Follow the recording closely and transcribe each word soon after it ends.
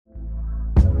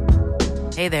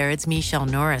Hey there, it's Michelle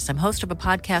Norris. I'm host of a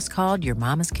podcast called Your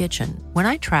Mama's Kitchen. When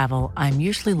I travel, I'm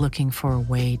usually looking for a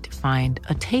way to find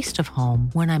a taste of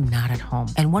home when I'm not at home.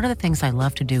 And one of the things I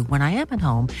love to do when I am at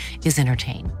home is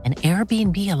entertain. And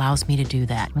Airbnb allows me to do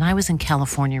that. When I was in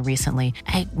California recently,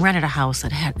 I rented a house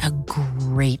that had a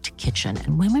great kitchen.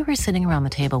 And when we were sitting around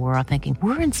the table, we were all thinking,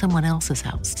 we're in someone else's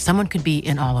house. Someone could be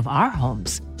in all of our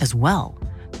homes as well.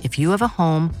 If you have a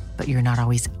home, but you're not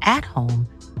always at home,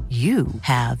 you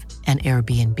have an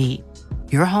Airbnb.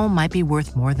 Your home might be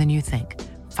worth more than you think.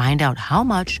 Find out how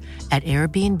much at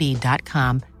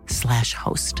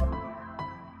airbnb.com/host.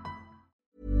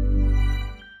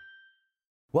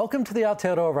 Welcome to the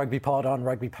Aotearoa Rugby Pod on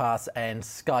Rugby Pass and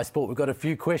Sky Sport. We've got a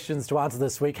few questions to answer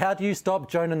this week. How do you stop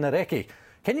Jonah Nareki?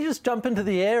 Can you just jump into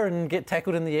the air and get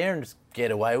tackled in the air and just get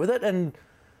away with it? And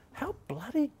how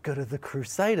bloody good are the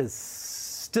Crusaders?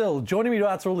 Still, joining me to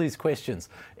answer all these questions,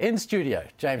 in studio,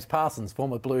 James Parsons,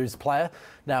 former Blues player,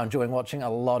 now enjoying watching a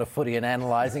lot of footy and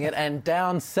analysing it. And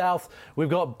down south, we've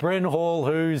got Bryn Hall,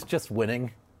 who's just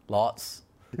winning lots.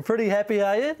 You're pretty happy,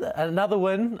 are you? Another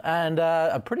win, and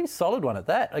a pretty solid one at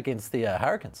that, against the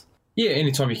Hurricanes. Yeah,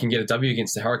 anytime you can get a W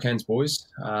against the Hurricanes, boys,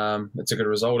 it's a good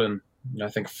result. And I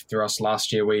think for us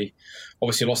last year, we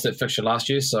obviously lost that fixture last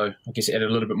year, so I guess it added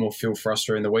a little bit more fuel for us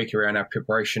during the week around our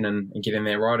preparation and getting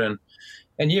that right.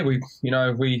 And yeah, we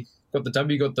got the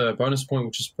W, got the bonus point,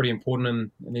 which is pretty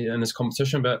important in this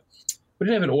competition, but we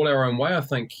didn't have it all our own way. I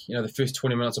think, the first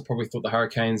 20 minutes, I probably thought the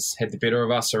Hurricanes had the better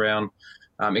of us around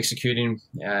executing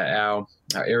our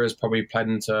errors, probably played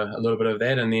into a little bit of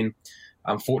that. And then,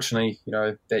 unfortunately,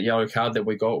 that yellow card that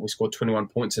we got, we scored 21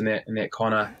 points in that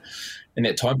time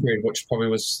period, which probably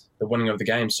was the winning of the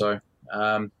game. So,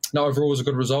 no, overall it was a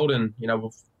good result, and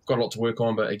we've got a lot to work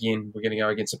on, but again, we're going to go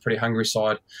against a pretty hungry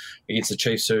side, against the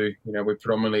Chiefs, who we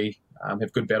predominantly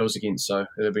have good battles against. So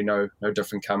it'll be no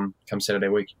different come Saturday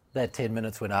week. That 10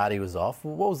 minutes when Artie was off,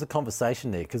 what was the conversation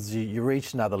there? Because you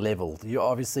reached another level. You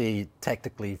obviously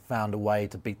tactically found a way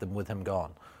to beat them with him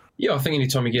gone. Yeah, I think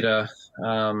anytime you get a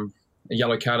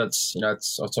yellow card, it's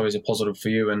always a positive for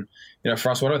you. And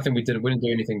for us, I don't think we didn't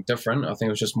do anything different. I think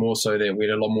it was just more so that we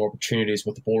had a lot more opportunities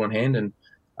with the ball in hand, and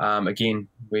again,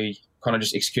 we kind of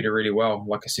just executed really well.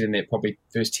 Like I said, in that probably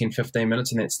first 10, 15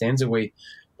 minutes in that stanza, we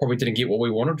probably didn't get what we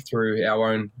wanted through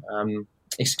our own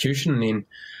execution. And then I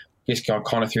guess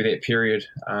kind of through that period,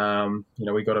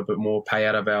 we got a bit more pay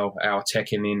out of our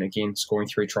attack, and then again, scoring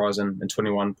 3 tries and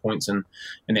 21 points in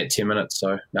that 10 minutes.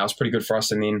 So that was pretty good for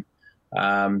us. And then,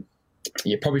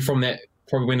 probably from that,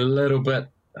 probably went a little bit,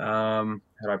 how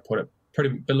do I put it,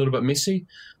 a little bit messy.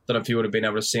 Don't know if you would have been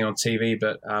able to see on TV,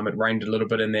 but it rained a little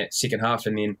bit in that second half,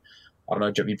 and then I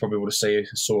don't know, you probably would have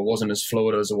saw it wasn't as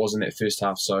fluid as it was in that first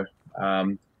half. So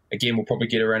again, we'll probably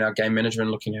get around our game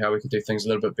management, looking at how we could do things a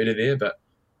little bit better there. But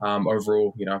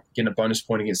overall, getting a bonus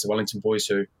point against the Wellington boys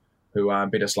who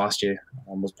beat us last year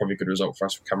was probably a good result for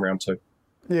us for come round 2.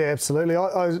 Yeah, absolutely.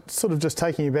 I was sort of just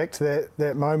taking you back to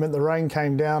that moment. The rain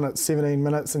came down at 17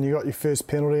 minutes and you got your first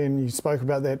penalty, and you spoke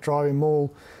about that driving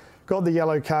maul. Got the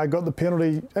yellow card, got the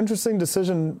penalty. Interesting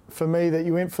decision for me that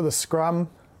you went for the scrum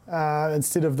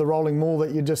instead of the rolling maul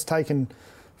that you'd just taken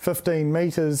 15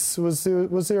 metres. Was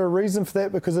there a reason for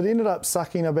that? Because it ended up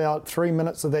sucking about 3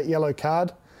 minutes of that yellow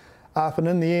card up, and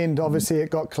in the end, obviously it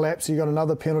got collapsed. You got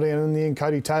another penalty, and in the end,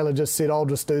 Cody Taylor just said, I'll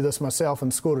just do this myself,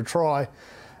 and scored a try.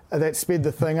 That sped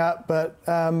the thing up. But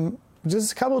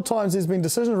just a couple of times there's been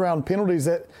decisions around penalties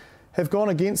that have gone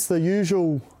against the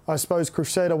usual, I suppose,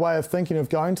 Crusader way of thinking of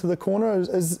going to the corner.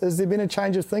 Has there been a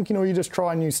change of thinking, or are you just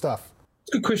trying new stuff?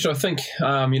 It's a good question. I think,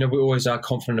 we always are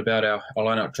confident about our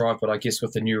line-out drive, but I guess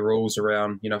with the new rules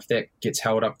around, if that gets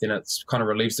held up, then it's kind of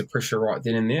relieves the pressure right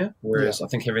then and there. Whereas I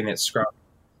think having that scrum,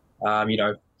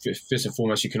 first and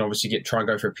foremost, you can obviously try and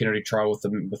go for a penalty try with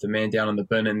the man down in the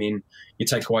bin, and then you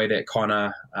take away that kind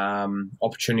of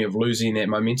opportunity of losing that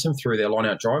momentum through their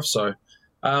line-out drive. So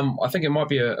I think it might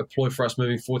be a ploy for us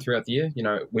moving forward throughout the year.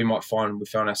 We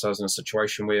found ourselves in a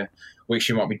situation where we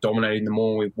actually might be dominating the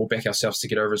more, and we'll back ourselves to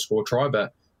get over a score try.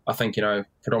 But I think,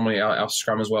 predominantly our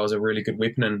scrum as well is a really good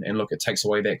weapon, and look, it takes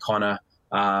away that kind of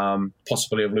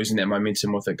possibility of losing that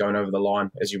momentum with it going over the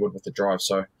line as you would with the drive.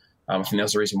 So I think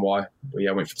that's the reason why we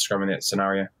went for the scrum in that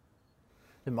scenario.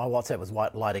 My WhatsApp was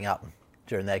lighting up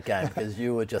during that game because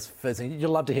you were just fizzing.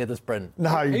 You'll love to hear this, Bryn.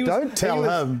 No, don't tell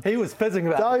him. He was fizzing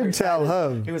about. Don't tell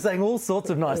him. He was saying all sorts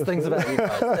of nice things about you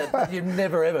guys that you've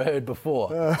never ever heard before.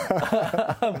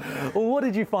 What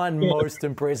did you find most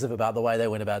impressive about the way they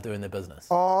went about doing their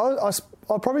business? I'll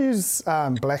probably use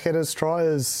Blackadder's try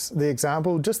as the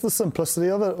example. Just the simplicity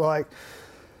of it. Like,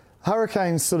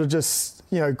 Hurricanes sort of just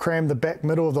crammed the back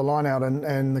middle of the line out,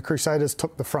 and the Crusaders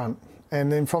took the front. And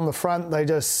then from the front, they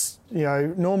just,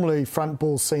 normally front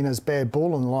ball's seen as bad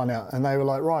ball in the line out. And they were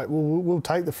like, right, we'll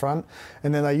take the front.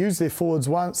 And then they use their forwards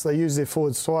once, they use their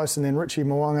forwards twice, and then Richie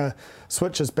Mo'unga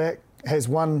switches back, has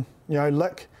one,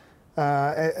 lick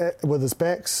with his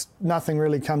backs. Nothing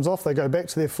really comes off. They go back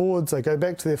to their forwards.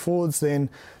 Then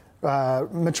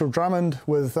Mitchell Drummond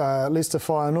with Lester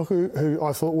Whainuku, who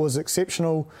I thought was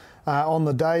exceptional on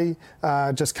the day,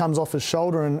 just comes off his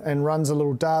shoulder and runs a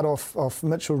little dart off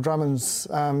Mitchell Drummond's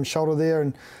shoulder there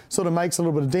and sort of makes a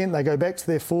little bit of dent. They go back to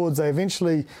their forwards. They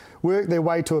eventually work their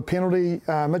way to a penalty.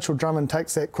 Mitchell Drummond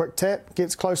takes that quick tap,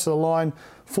 gets close to the line.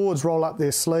 Forwards roll up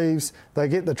their sleeves. They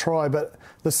get the try. But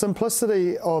the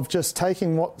simplicity of just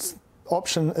taking what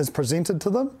option is presented to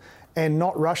them and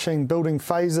not rushing, building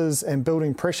phases and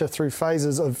building pressure through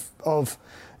phases of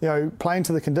playing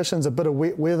to the conditions, a bit of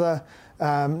wet weather,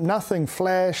 nothing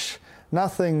flash,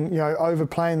 nothing,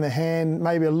 overplaying the hand,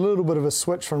 maybe a little bit of a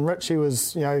switch from Richie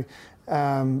was,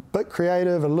 bit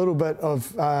creative, a little bit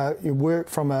of work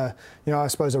from a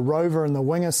rover in the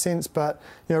winger sense, but,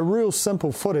 real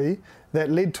simple footy that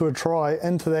led to a try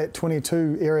into that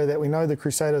 22 area that we know the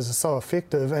Crusaders are so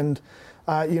effective. And,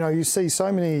 you see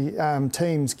so many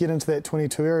teams get into that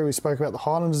 22 area. We spoke about the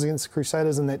Highlanders against the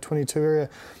Crusaders in that 22 area,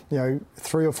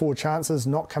 3 or 4 chances,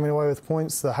 not coming away with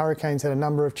points. The Hurricanes had a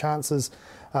number of chances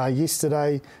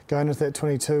yesterday going into that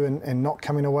 22 and not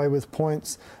coming away with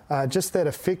points. Just that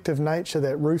effective nature,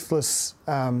 that ruthless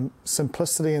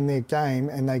simplicity in their game,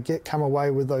 and they come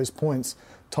away with those points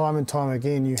time and time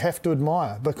again. You have to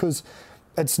admire, because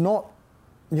it's not,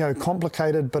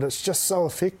 complicated, but it's just so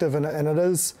effective, and it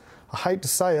is, I hate to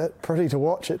say it, pretty to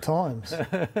watch at times.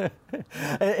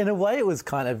 In a way, it was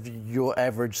kind of your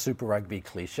average Super Rugby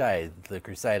cliche. The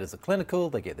Crusaders are clinical,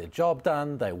 they get their job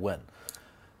done, they win.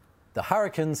 The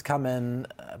Hurricanes come in,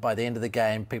 by the end of the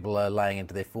game, people are laying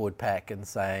into their forward pack and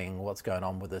saying, what's going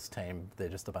on with this team? They're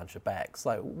just a bunch of backs.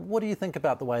 Like, what do you think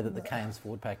about the way that the Canes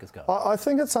forward pack has gone? I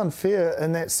think it's unfair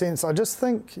in that sense. I just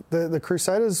think the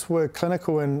Crusaders were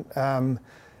clinical in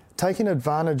taking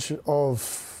advantage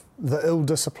of the ill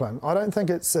discipline. I don't think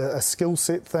it's a skill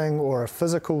set thing or a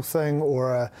physical thing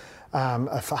or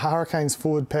a Hurricanes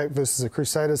forward pack versus a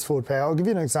Crusaders forward pack. I'll give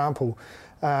you an example.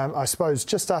 I suppose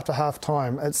just after half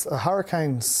time, it's a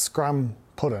Hurricanes scrum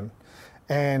put in,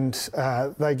 and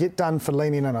they get done for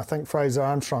leaning in, I think Fraser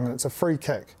Armstrong, and it's a free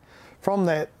kick. From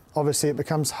that, obviously, it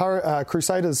becomes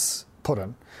Crusaders put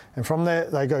in, and from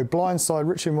there they go blindside.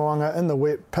 Richie Mo'unga in the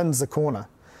wet pins the corner,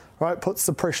 right, puts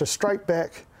the pressure straight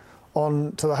back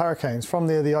on to the Hurricanes. From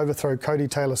there, the overthrow, Cody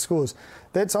Taylor scores.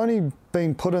 That's only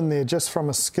been put in there just from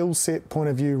a skill set point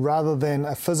of view rather than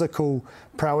a physical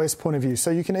prowess point of view.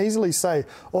 So you can easily say,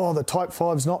 oh, the type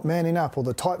 5's not manning up, or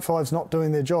the type 5's not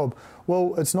doing their job.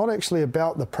 Well, it's not actually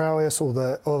about the prowess or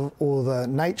the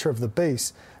nature of the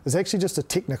beast. It's actually just a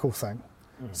technical thing.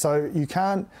 So you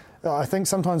can't, I think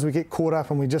sometimes we get caught up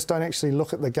and we just don't actually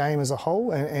look at the game as a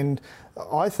whole. And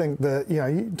I think that,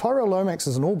 Tyrell Lomax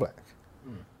is an All Black.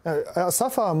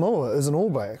 Safa Moa is an All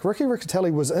Black. Ricky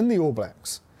Riccitelli was in the All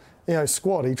Blacks,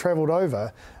 squad. He travelled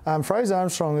over. Fraser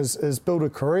Armstrong has built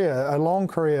a long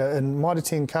career in Mitre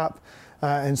 10 Cup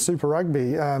and Super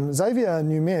Rugby. Xavier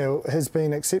Numer has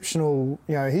been exceptional.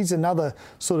 He's another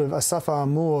sort of a Safa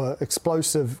Moa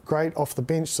explosive, great off the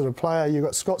bench sort of player. You've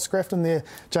got Scott Scrafton there,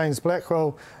 James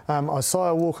Blackwell,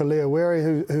 Isaiah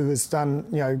Walker-Leawere, who has done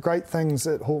great things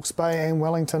at Hawke's Bay and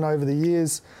Wellington over the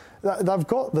years. They've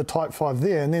got the type 5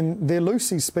 there, and then their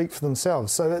Lucies speak for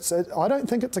themselves. So I don't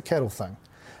think it's a cattle thing.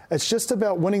 It's just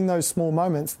about winning those small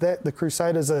moments that the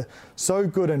Crusaders are so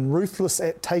good and ruthless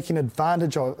at taking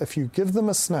advantage of. If you give them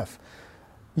a sniff,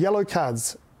 yellow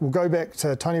cards, we'll go back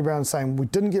to Tony Brown saying we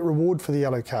didn't get reward for the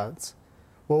yellow cards.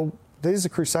 Well, there's the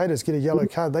Crusaders get a yellow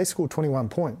card, they score 21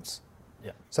 points.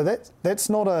 Yeah. So that's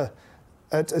not a...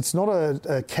 It's not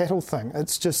a cattle thing.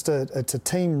 It's just it's a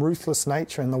team ruthless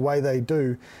nature in the way they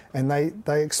do, and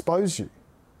they expose you,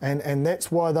 and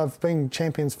that's why they've been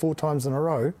champions 4 times in a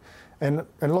row. And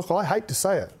look, I hate to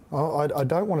say it, I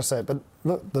don't want to say it, but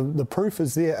look, the proof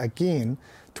is there again.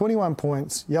 21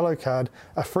 points, yellow card,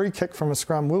 a free kick from a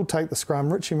scrum. We'll take the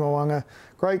scrum. Richie Mo'unga,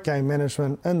 great game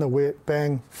management in the wet,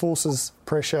 bang, forces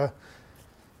pressure,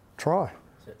 try.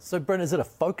 So, Bryn, is it a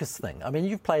focus thing? I mean,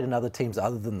 you've played in other teams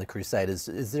other than the Crusaders.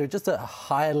 Is there just a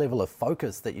higher level of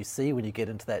focus that you see when you get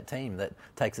into that team that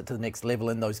takes it to the next level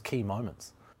in those key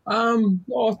moments?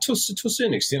 To a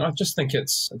certain extent, I just think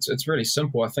it's really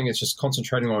simple. I think it's just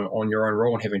concentrating on your own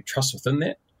role and having trust within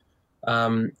that.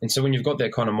 And so when you've got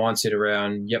that kind of mindset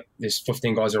around, there's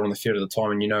 15 guys that are on the field at the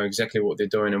time and you know exactly what they're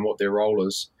doing and what their role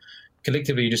is,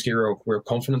 collectively, you just get real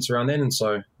confidence around that. And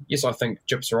so, yes, I think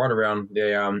Jip's right around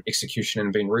their execution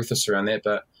and being ruthless around that.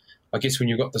 But I guess when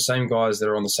you've got the same guys that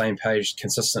are on the same page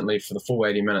consistently for the full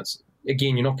 80 minutes,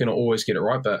 again, you're not going to always get it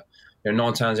right. But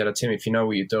 9 times out of 10, if you know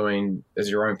what you're doing as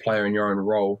your own player in your own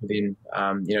role, then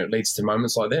it leads to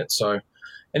moments like that. So,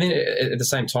 and then at the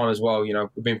same time as well,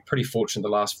 we've been pretty fortunate the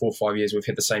last 4 or 5 years. We've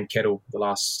had the same kettle the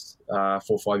last 4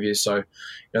 or 5 years. So,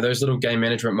 those little game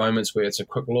management moments where it's a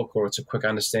quick look or it's a quick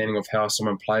understanding of how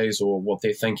someone plays or what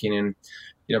they're thinking. And,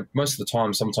 most of the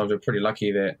time, sometimes we're pretty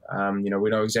lucky that, we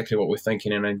know exactly what we're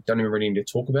thinking and don't even really need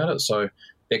to talk about it. So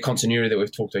that continuity that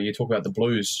we've talked about, you talk about the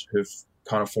Blues who've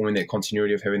kind of forming that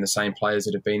continuity of having the same players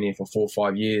that have been there for 4 or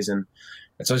 5 years. And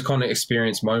it's those kind of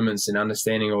experience moments and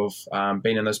understanding of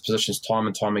being in those positions time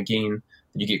and time again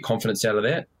that you get confidence out of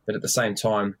that. But at the same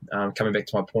time, coming back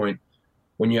to my point,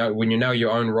 when you know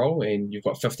your own role and you've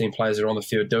got 15 players that are on the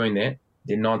field doing that,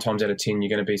 then 9 times out of 10 you're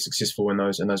going to be successful in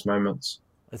those moments.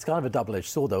 It's kind of a double-edged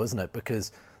sword, though, isn't it?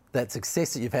 Because that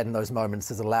success that you've had in those moments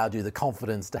has allowed you the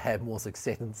confidence to have more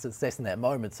success in that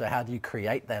moment. So how do you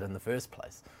create that in the first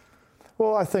place?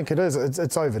 Well, I think it is.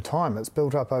 It's over time. It's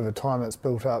built up over time. It's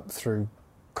built up through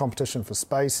competition for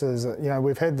spaces.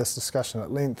 We've had this discussion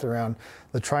at length around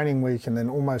the training week and then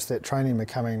almost that training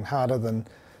becoming harder than,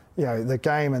 the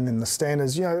game and then the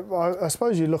standards. I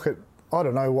suppose you look at, I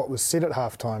don't know what was said at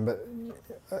halftime, but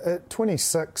at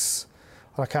 26,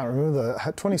 I can't remember,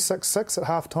 26-6 at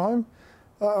halftime,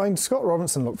 Scott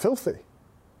Robinson looked filthy.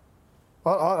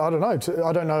 I don't know.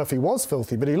 I don't know if he was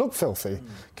filthy, but he looked filthy.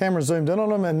 Camera zoomed in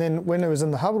on him, and then when he was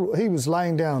in the huddle, he was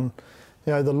laying down,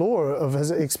 the law of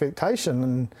his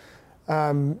expectation.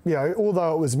 And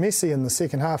although it was messy in the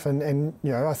second half, and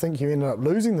I think you ended up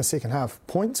losing the second half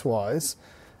points-wise.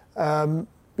 That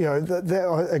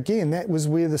was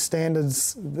where the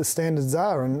standards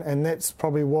are, and that's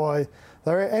probably why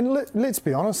they're. And let's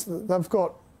be honest, they've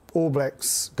got All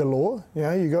Blacks galore.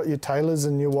 You got your Taylors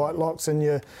and your Whitelocks and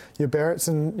your Barretts,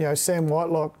 and Sam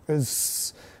Whitelock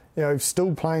is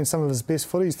still playing some of his best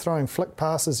footy. He's throwing flick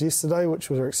passes yesterday, which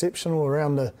were exceptional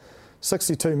around the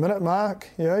 62-minute mark.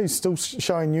 He's still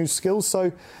showing new skills.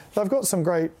 So they've got some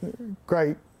great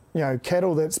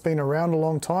cattle that's been around a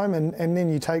long time, and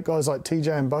then you take guys like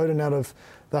TJ and Bowden out of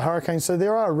the Hurricanes. So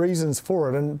there are reasons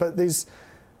for it, but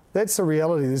that's the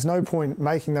reality. There's no point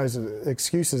making those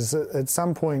excuses. At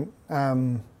some point,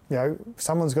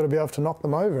 someone's got to be able to knock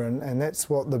them over, and that's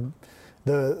what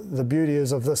the beauty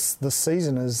is of this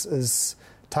season is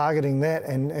targeting that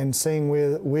and seeing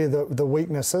where the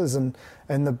weakness is, and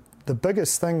the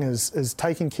biggest thing is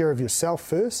taking care of yourself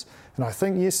first. And I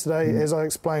think yesterday, as I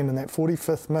explained in that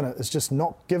 45th minute, is just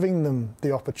not giving them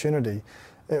the opportunity.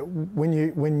 When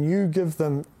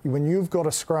you've got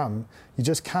a scrum, you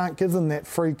just can't give them that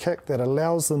free kick that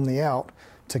allows them the out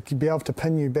to be able to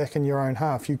pin you back in your own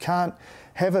half. You can't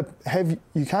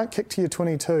you can't kick to your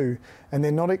 22 and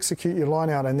then not execute your line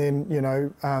out, and then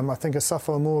I think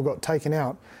Asafo Moore got taken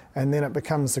out, and then it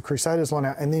becomes the Crusaders line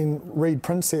out, and then Reid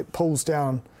Prinsep pulls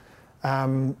down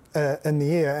in the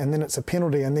air, and then it's a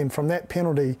penalty, and then from that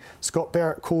penalty Scott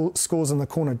Barrett scores in the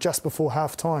corner just before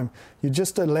half time. You're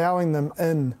just allowing them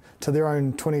in to their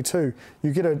own 22.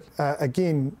 You get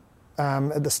again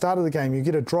at the start of the game, you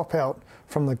get a dropout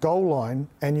from the goal line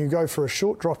and you go for a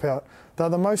short dropout. They're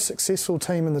the most successful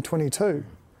team in the 22.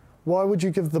 Why would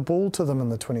you give the ball to them in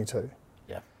the 22?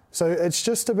 Yeah. So it's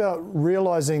just about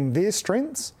realising their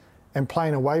strengths and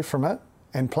playing away from it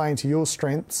and playing to your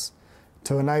strengths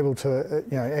to enable to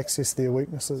access their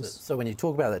weaknesses. So when you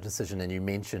talk about that decision, and you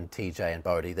mentioned TJ and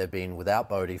Bodie, they've been without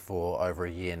Bodie for over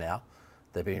a year now.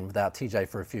 They've been without TJ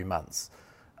for a few months.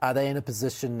 Are they in a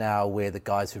position now where the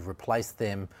guys who've replaced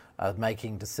them are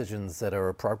making decisions that are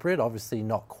appropriate? Obviously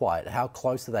not quite. How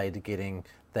close are they to getting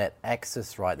that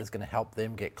axis right that's going to help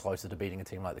them get closer to beating a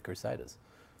team like the Crusaders?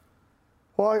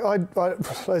 Well,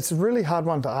 it's a really hard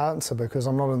one to answer because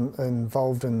I'm not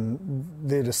involved in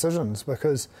their decisions,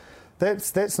 because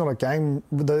that's not a game.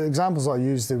 The examples I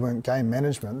used, they weren't game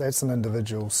management. That's an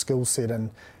individual skill set.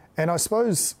 And I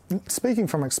suppose, speaking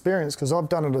from experience, because I've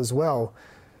done it as well,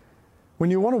 when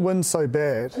you want to win so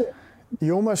bad,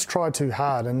 you almost try too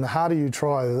hard. And the harder you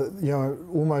try,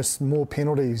 almost more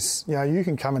penalties. You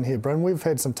can come in here, Bryn. We've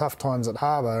had some tough times at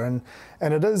Harbour, and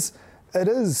it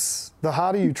is the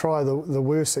harder you try, the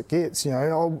worse it gets.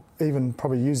 I'll even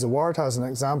probably use the Waratahs as an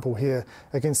example here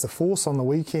against the Force on the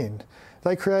weekend.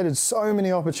 They created so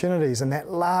many opportunities, and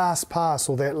that last pass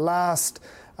or that last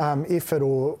effort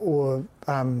or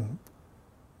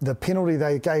the penalty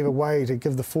they gave away to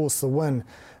give the Force the win,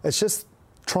 it's just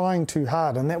trying too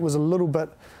hard. And that was a little bit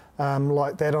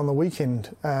like that on the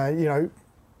weekend.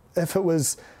 If it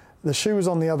was the shoe was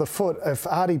on the other foot. If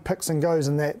Ardie picks and goes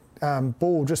and that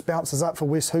ball just bounces up for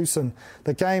West Houston,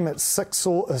 the game at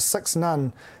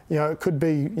 6-0, it could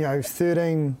be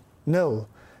 13-0,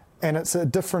 and it's a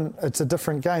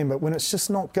different game. But when it's just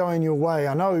not going your way,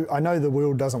 I know the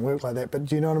world doesn't work like that, but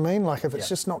do you know what I mean? Like if it's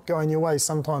just not going your way,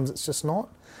 sometimes it's just not,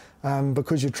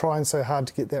 because you're trying so hard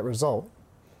to get that result.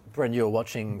 Bryn, you were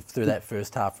watching through that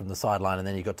first half from the sideline and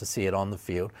then you got to see it on the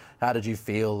field. How did you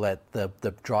feel that the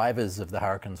drivers of the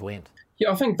Hurricanes went?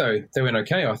 Yeah, I think they went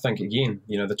okay. I think, again,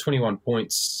 the 21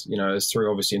 points, is through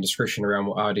obviously indiscretion around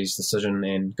Ardie's decision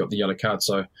and got the yellow card.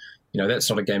 So, that's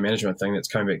not a game management thing. That's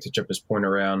coming back to Jipper's point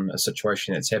around a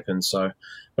situation that's happened. So,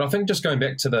 but I think just going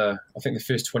back to the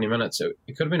first 20 minutes, it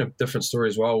could have been a different story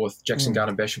as well with Jackson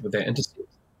Garden-Bachop with that intercept.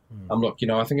 Look,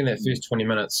 I think in that first 20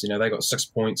 minutes, they got 6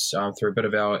 points through a bit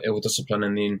of our ill discipline,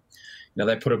 and then,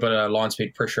 they put a bit of line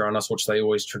speed pressure on us, which they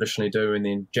always traditionally do, and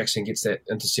then Jackson gets that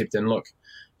intercept. And look,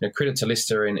 credit to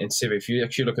Leicester and Sevu. If you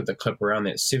actually look at the clip around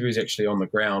that, Sevu's actually on the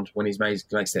ground when he makes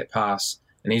that pass,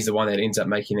 and he's the one that ends up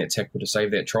making that tackle to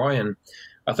save that try. And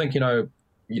I think,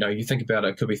 you think about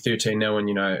it could be 13-0,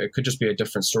 and, it could just be a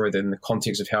different story than the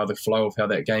context of how the flow of how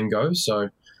that game goes. So,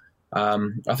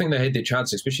 I think they had their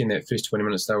chance, especially in that first 20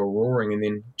 minutes. They were roaring, and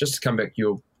then just to come back to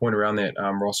your point around that,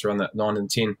 Ross, around that 9 and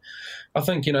 10, I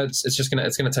think it's going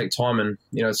to take time, and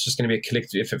it's just going to be a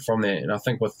collective effort from there. And I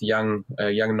think with young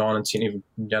 9 and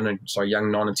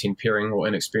 10 pairing or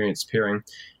inexperienced pairing,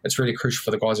 it's really crucial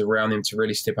for the guys around them to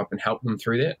really step up and help them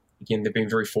through that. Again, they've been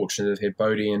very fortunate. They've had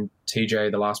Bodie and TJ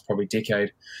the last probably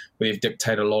decade, where they've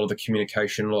dictated a lot of the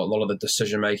communication, a lot of the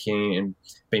decision making, and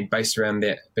being based around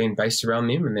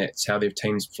them, and that's how their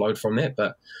teams flowed from that.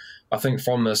 But I think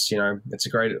from this, it's a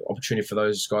great opportunity for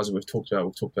those guys that we've talked about.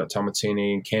 We've talked about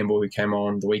Tamatini and Campbell, who came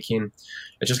on the weekend.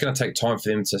 It's just going to take time for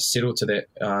them to settle to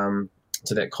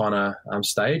that kind of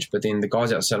stage. But then the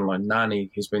guys outside, like Nani,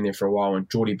 who's been there for a while, and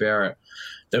Geordie Barrett,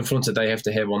 the influence that they have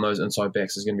to have on those inside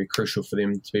backs is going to be crucial for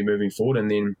them to be moving forward. And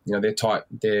then, they're tight,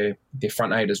 their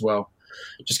front eight as well.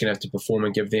 Just going to have to perform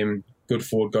and give them good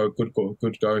forward go,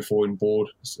 good go forward and ball,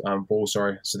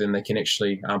 so then they can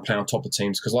actually play on top of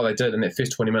teams. Because like they did in that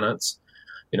first 20 minutes,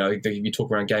 you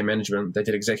talk around game management, they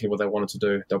did exactly what they wanted to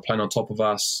do. They were playing on top of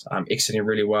us, exiting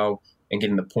really well, and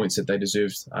getting the points that they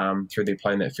deserved through their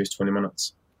play in that first 20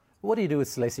 minutes. What do you do with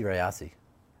Salesi Rayasi?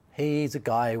 He's a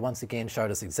guy who once again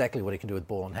showed us exactly what he can do with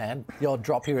ball in hand. The odd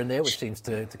drop here and there, which seems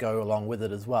to go along with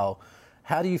it as well.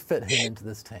 How do you fit him into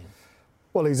this team?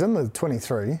 Well, he's in the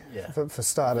 23 for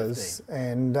starters. 15.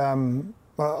 And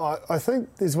I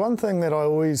think there's one thing that I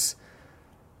always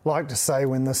like to say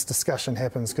when this discussion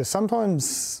happens, because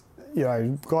sometimes,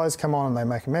 guys come on and they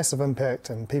make a massive impact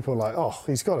and people are like, oh,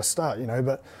 he's got to start,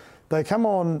 but they come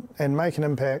on and make an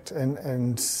impact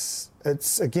and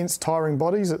it's against tiring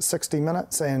bodies at 60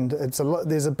 minutes, and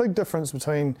there's a big difference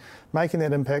between making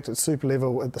that impact at super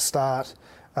level at the start,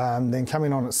 then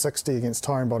coming on at 60 against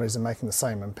tiring bodies and making the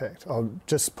same impact. I'll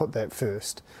just put that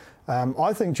first.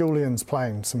 I think Julian's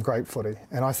playing some great footy,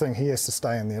 and I think he has to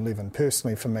stay in the 11,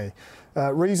 personally, for me.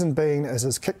 Reason being is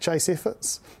his kick chase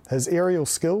efforts, his aerial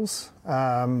skills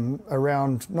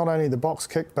around not only the box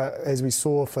kick, but as we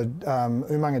saw for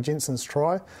Umaga Jensen's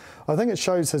try. I think it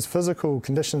shows his physical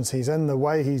conditions he's in, the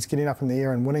way he's getting up in the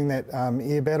air and winning that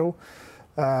air battle.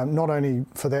 Not only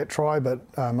for that try, but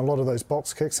a lot of those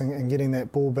box kicks and getting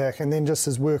that ball back, and then just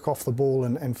his work off the ball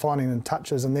and finding in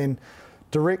touches, and then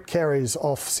direct carries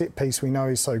off set piece we know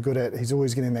he's so good at. He's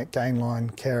always getting that gain line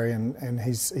carry, and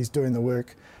he's doing the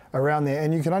work around there.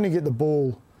 And you can only get the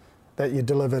ball that you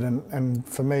delivered, and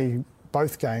for me,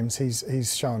 both games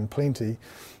he's shown plenty.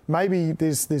 Maybe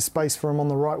there's space for him on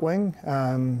the right wing.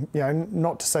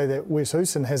 Not to say that Wes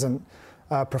Houston hasn't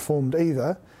performed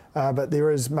either, but there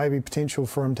is maybe potential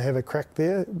for him to have a crack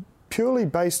there, purely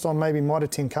based on maybe Mitre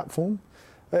 10 Cup form.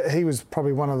 He was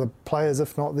probably one of the players,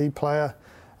 if not the player,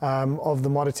 of the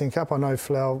Mitre 10 Cup. I know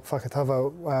Flau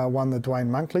Fakatava won the Dwayne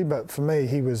Monkley, but for me,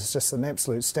 he was just an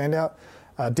absolute standout.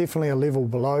 Definitely a level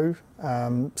below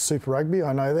Super Rugby,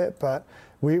 I know that, but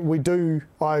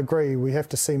I agree, we have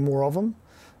to see more of him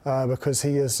because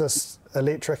he is just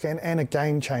electric and a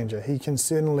game changer. He can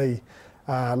certainly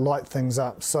light things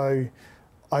up. So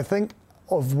I think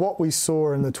of what we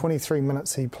saw in the 23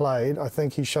 minutes he played, I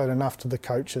think he showed enough to the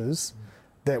coaches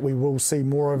that we will see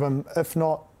more of him, if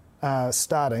not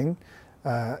starting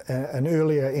an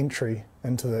earlier entry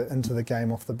into the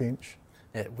game off the bench.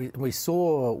 Yeah, we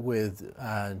saw with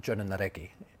Jonah Nareki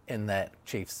in that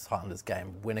Chiefs-Highlanders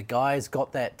game, when a guy's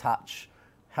got that touch,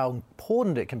 how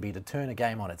important it can be to turn a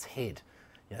game on its head.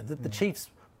 The Chiefs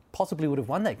possibly would have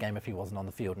won that game if he wasn't on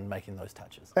the field and making those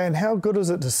touches. And how good is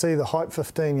it to see the Hype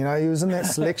 15? You know, he was in that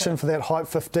selection for that Hype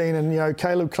 15, and, you know,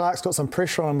 Caleb Clark's got some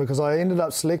pressure on him because I ended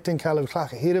up selecting Caleb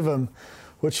Clark ahead of him,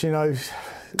 which, you know,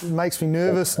 makes me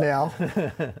nervous now.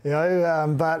 You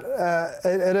know, but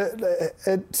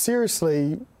it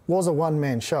seriously was a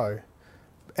one-man show.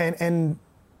 And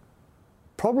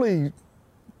probably,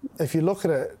 if you look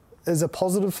at it, is a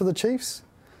positive for the Chiefs,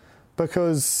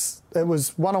 because it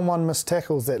was one-on-one missed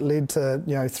tackles that led to,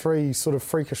 you know, 3 sort of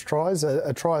freakish tries,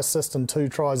 a try assist and 2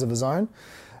 tries of his own.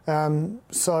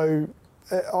 So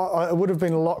it would have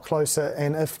been a lot closer,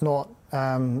 and if not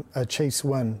a Chiefs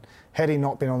win, had he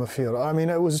not been on the field. I mean,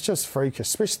 it was just freakish,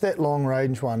 especially that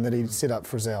long-range one that he set up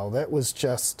for Frizzell. That was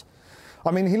just... I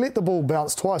mean, he let the ball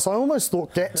bounce twice. I almost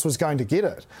thought Gats was going to get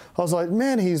it. I was like,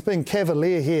 man, he's being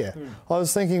cavalier here. I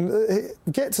was thinking,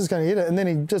 Gats is going to get it, and then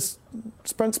he just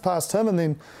sprints past him and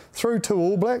then through 2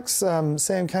 All Blacks, Sam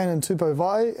Cane and Tupou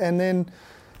Vaa'i, and then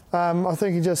I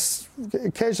think he just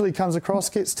casually comes across,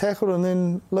 gets tackled, and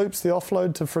then loops the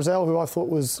offload to Frizzell, who I thought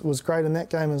was great in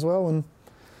that game as well, and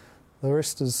the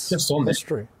rest is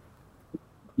history.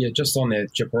 Yeah, just on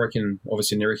that, Jip, I reckon,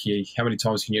 obviously, Nareki, how many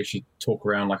times can you actually talk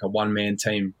around like a one-man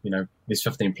team? You know, there's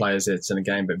 15 players that's in a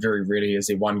game, but very rarely is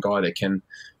there one guy that can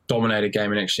dominate a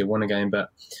game and actually win a game. But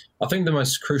I think the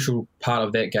most crucial part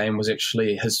of that game was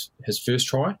actually his first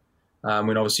try.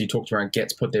 When obviously you talked around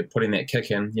Gats putting that kick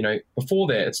in. You know, before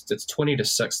that, it's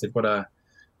 20-6. They've got a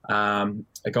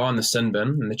guy in the sin bin,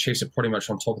 and the Chiefs are pretty much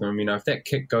on top of them. You know, if that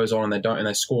kick goes on and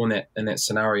they score in that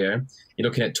scenario, you're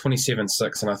looking at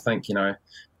 27-6, and I think, you know,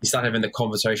 you start having the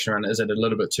conversation around, is it a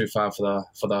little bit too far for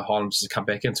the Highlanders to come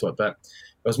back into it? But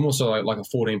it was more so like a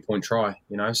 14-point try,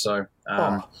 you know. So,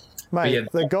 mate, yeah,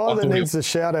 the guy that needs the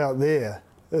shout out there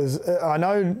is, I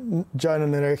know Jonah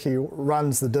Nareki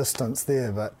runs the distance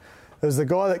there, but it was the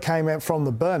guy that came out from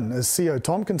the bin is Sio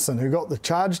Tompkinson, who got the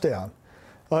charge down.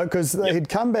 Because he'd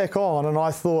come back on, and I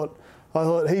thought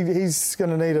he's going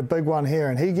to need a big one here,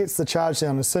 and he gets the charge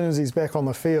down as soon as he's back on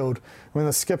the field when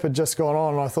the skip had just gone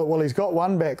on. And I thought, well, he's got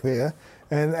one back there,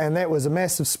 and that was a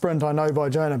massive sprint, I know, by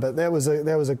Jonah, but that was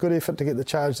a good effort to get the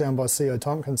charge down by Sio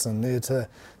Tompkinson there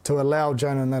to allow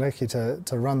Jonah Nareki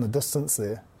to run the distance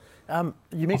there.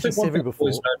 You mentioned Sevu before.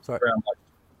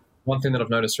 One thing that I've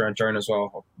noticed around Jonah as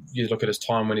well, you look at his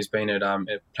time when he's been at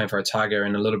playing for Otago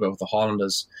and a little bit with the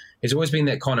Highlanders, he's always been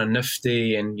that kind of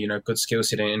nifty and, you know, good skill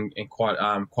set and quite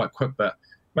quick. But,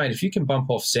 mate, if you can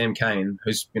bump off Sam Cane,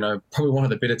 who's, you know, probably one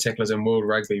of the better tacklers in world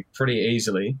rugby pretty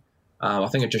easily, I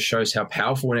think it just shows how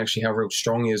powerful and actually how real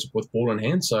strong he is with ball in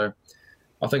hand. So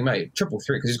I think, mate, triple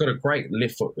threat, because he's got a great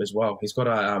left foot as well. He's got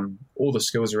all the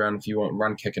skills around if you want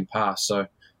run, kick and pass. So,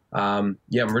 I'm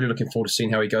really looking forward to seeing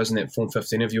how he goes in that Form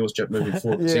 15 of yours, Jip, moving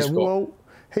forward.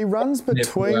 He runs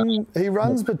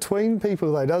between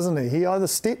people though, doesn't he? He either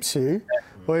steps you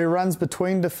or he runs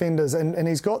between defenders, and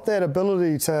he's got that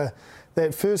ability to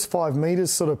that first 5 metres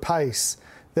sort of pace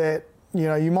that, you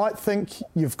know, you might think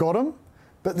you've got him,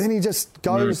 but then he just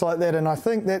goes like that, and I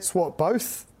think that's what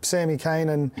both Sammy Cane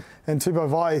and Tupou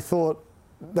Vaa'i thought.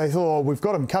 They thought, oh, we've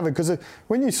got him covered, because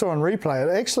when you saw on replay,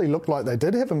 it actually looked like they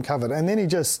did have him covered, and then he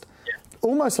just,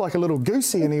 almost like a little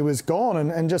goosey, and he was gone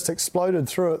and just exploded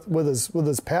through it with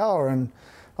his power. And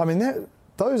I mean,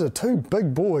 those are 2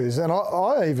 big boys, and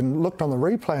I even looked on the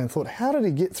replay and thought, how did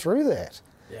he get through that?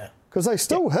 Yeah, because they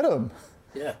still hit him.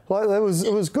 Yeah, like it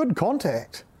was good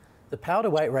contact. The power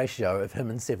to weight ratio of him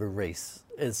and Sevu Reece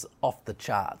is off the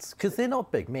charts, because they're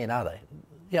not big men, are they?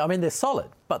 Yeah, I mean, they're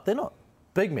solid, but they're not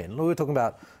big men. We were talking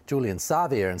about Julian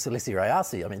Savia and Salesi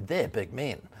Rayasi. I mean, they're big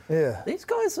men. Yeah. These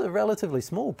guys are relatively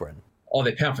small, Bryn. Oh,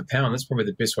 they're pound for pound. That's probably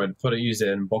the best way to put it. Use that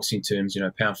in boxing terms, you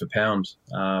know, pound for pound.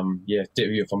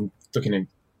 If I'm looking at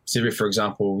Sevu, for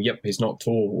example, he's not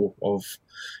tall of,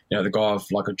 you know, the guy of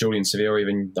like a Julian Savia or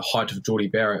even the height of Geordie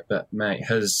Barrett, but, mate,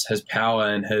 his power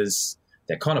and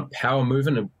that kind of power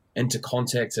movement into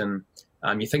contact, and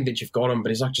you think that you've got him, but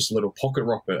he's like just a little pocket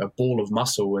rocket, a ball of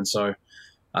muscle. And so,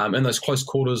 in those close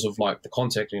quarters of like the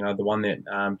contact, you know, the one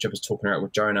that Jip was talking about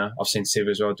with Jonah, I've seen Sevu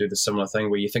as well do the similar thing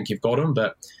where you think you've got him,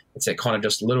 but it's that kind of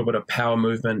just a little bit of power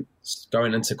movement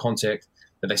going into contact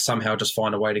that they somehow just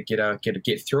find a way to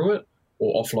get through it,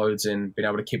 or offloads and being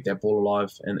able to keep that ball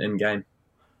alive in game.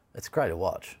 It's great to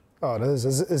watch. Oh, it is.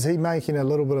 Is he making a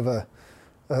little bit of a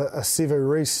Sevu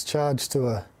Reece charge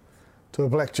to a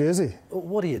black jersey?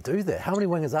 What do you do there? How many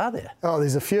wingers are there? Oh,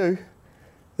 there's a few.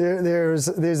 There's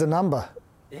a number.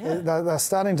 Yeah. They're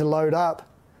starting to load up.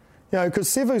 You know, because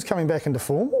Sevu's coming back into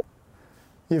form.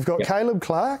 You've got Caleb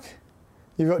Clark.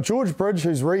 You've got George Bridge,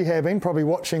 who's rehabbing, probably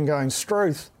watching going,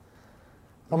 Struth,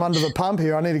 I'm under the pump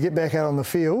here. I need to get back out on the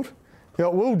field. You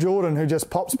got Will Jordan, who just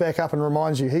pops back up and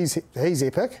reminds you he's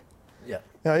epic. Yeah.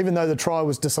 You know, even though the try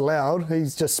was disallowed, he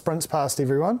just sprints past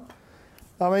everyone.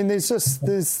 I mean,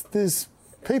 there's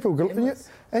people,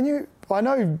 I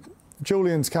know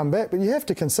Julian's come back, but you have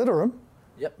to consider him.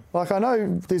 Yep. Like, I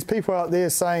know there's people out there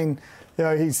saying, you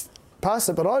know, he's past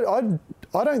it, but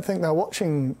I don't think they're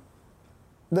watching.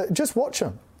 Just watch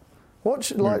him.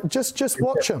 Just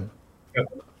watch him.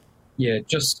 Yeah,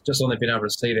 just on the being able to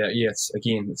see that. Yes,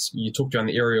 again, you talked around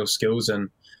the aerial skills, and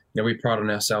you know, we pride on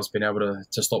ourselves being able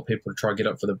to stop people to try to get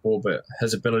up for the ball, but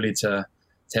his ability to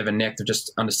have a knack of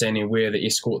just understanding where the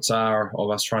escorts are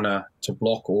of us trying to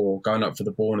block or going up for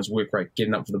the ball, and his work rate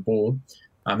getting up for the ball.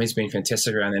 He's been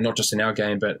fantastic around there, not just in our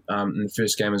game, but in the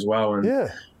first game as well.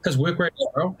 And his work rate as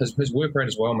well, his work rate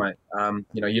as well, mate.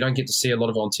 You know, you don't get to see a lot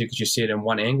of it on TV because you see it in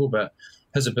one angle, but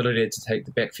his ability to take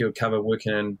the backfield cover,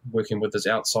 working with his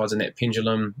outsides and that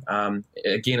pendulum,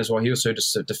 again as well. He also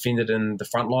just defended in the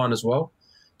front line as well,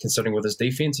 considering with his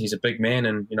defense. He's a big man,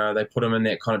 and you know they put him in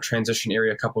that kind of transition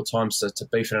area a couple of times to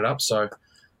beefing it up. So,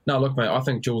 no, look, mate, I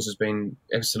think Jules has been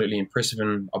absolutely impressive,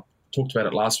 and I talked about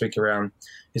it last week around.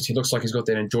 He looks like he's got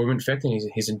that enjoyment factor, and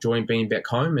he's enjoying being back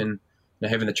home and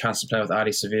having the chance to play with Ardie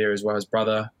Savea as well, his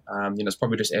brother. It's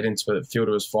probably just adding to the fuel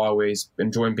to his fire where he's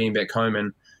enjoying being back home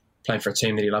and playing for a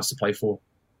team that he loves to play for.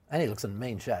 And he looks in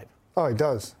mean shape. Oh, he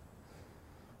does.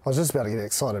 I was just about to get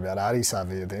excited about Ardie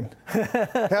Savea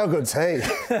then. How good's he?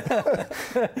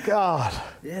 God.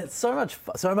 Yeah, so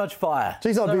much fire.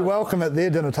 Geez, I'd be welcome at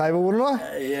their dinner table, wouldn't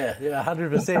I? Yeah,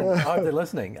 100%. I hope they're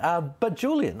listening. But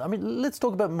Julian, I mean, let's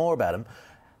talk a bit more about him.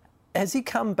 Has he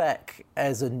come back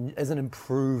as an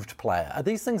improved player? Are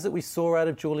these things that we saw out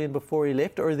of Julian before he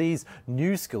left, or are these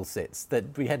new skill sets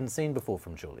that we hadn't seen before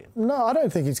from Julian? No, I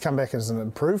don't think he's come back as an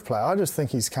improved player. I just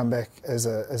think he's come back as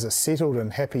a settled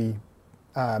and happy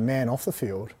man off the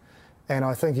field. And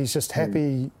I think he's just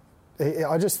happy.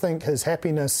 I just think his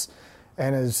happiness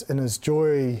and his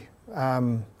joy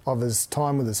of his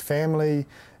time with his family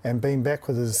and being back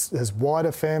with his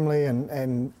wider family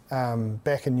and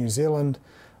back in New Zealand,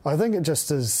 I think it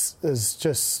just is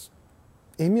just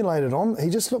emulated on. He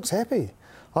just looks happy.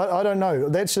 I don't know.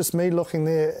 That's just me looking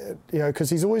there, you know, because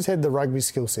he's always had the rugby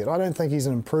skill set. I don't think he's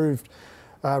an improved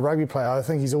rugby player. I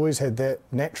think he's always had that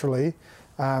naturally.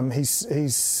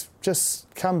 He's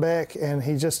just come back and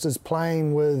he just is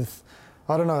playing with,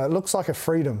 I don't know, it looks like a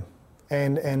freedom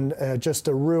and just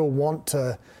a real want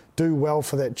to do well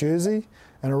for that jersey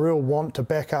and a real want to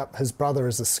back up his brother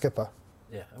as a skipper.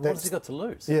 Yeah, and what has he got to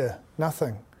lose? Yeah,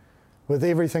 nothing. With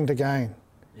everything to gain.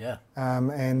 Yeah.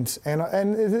 And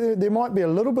there might be a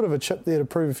little bit of a chip there to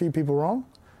prove a few people wrong.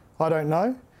 I don't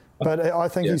know. But I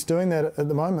think he's doing that at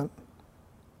the moment.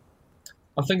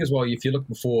 I think as well, if you look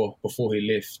before he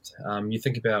left, you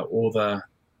think about all the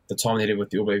time that he did with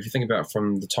the All Blacks. If you think about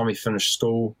from the time he finished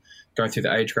school, going through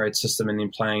the age grade system and then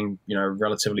playing, you know,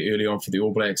 relatively early on for the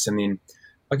All Blacks, and then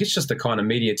I guess just the kind of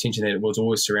media attention that was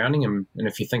always surrounding him. And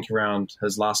if you think around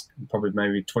his last probably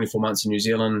maybe 24 months in New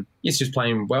Zealand, yes, he was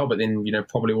playing well, but then, you know,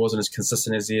 probably wasn't as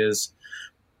consistent as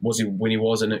was he when he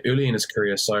was early in his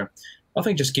career. So I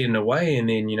think just getting away and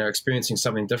then, you know, experiencing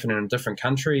something different in a different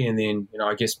country, and then, you know,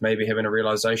 I guess maybe having a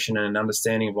realization and an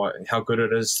understanding of like how good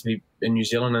it is to be in New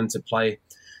Zealand and to play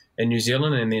in New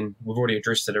Zealand. And then we've already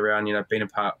addressed it around, you know, being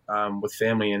apart with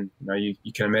family, and, you know,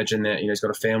 you can imagine that, you know, he's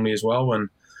got a family as well, and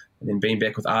then being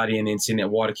back with Ardie and then seeing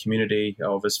that wider community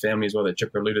of his family as well that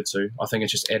Chipper alluded to, I think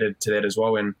it's just added to that as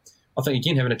well. And I think,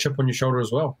 again, having a chip on your shoulder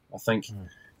as well, I think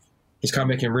he's come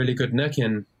back in really good nick,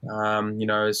 and, you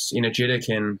know, it's energetic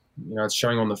and, you know, it's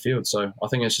showing on the field. So I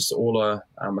think it's just all a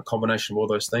combination of all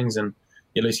those things. And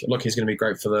at least, look, he's going to be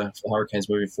great for the Hurricanes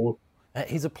moving forward.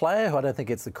 He's a player who I don't think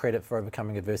gets the credit for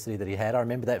overcoming adversity that he had. I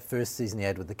remember that first season he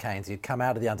had with the Canes. He'd come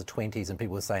out of the under-20s and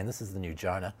people were saying, this is the new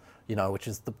Jonah, you know, which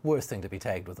is the worst thing to be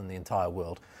tagged with in the entire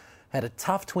world. Had a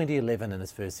tough 2011 in his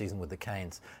first season with the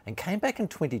Canes and came back in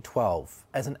 2012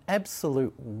 as an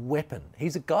absolute weapon.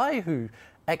 He's a guy who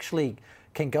actually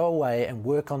can go away and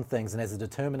work on things and has a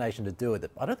determination to do it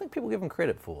that I don't think people give him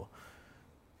credit for.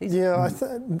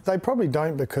 They probably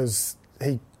don't, because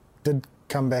he did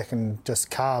come back and just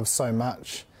carve so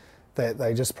much that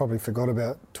they just probably forgot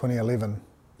about 2011.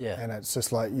 Yeah. And it's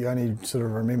just like you only sort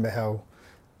of remember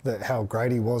how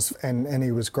great he was, and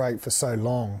he was great for so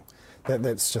long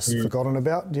that's just forgotten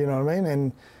about. Do you know what I mean?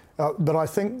 And but I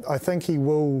think he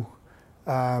will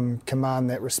command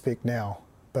that respect now,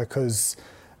 because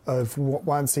of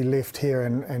once he left here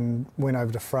and went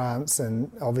over to France,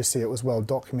 and obviously it was well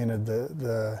documented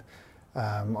the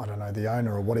I don't know, the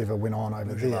owner or whatever went on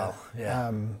over there.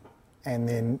 Yeah. And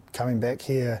then coming back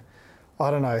here, I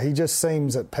don't know, he just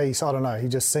seems at peace. I don't know, he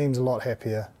just seems a lot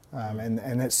happier,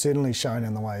 and it's certainly shown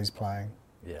in the way he's playing.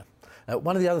 Yeah.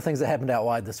 One of the other things that happened out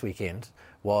wide this weekend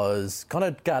was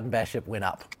Connor Garden-Bachop went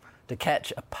up to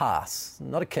catch a pass,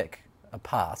 not a kick, a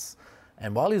pass.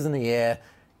 And while he was in the air,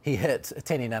 he hit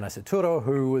Teni Nanai-Seturo,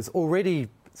 who was already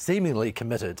seemingly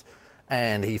committed,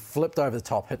 and he flipped over the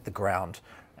top, hit the ground,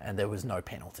 and there was no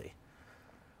penalty.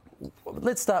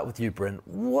 Let's start with you, Bryn.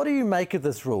 What do you make of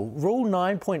this rule? Rule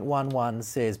 9.11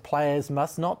 says players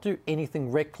must not do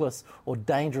anything reckless or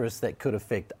dangerous that could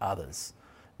affect others.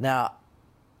 Now,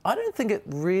 I don't think it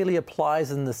really applies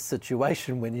in this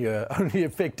situation when you're only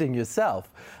affecting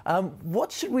yourself.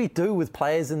 What should we do with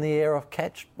players in the air off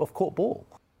court ball?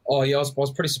 Oh yeah, I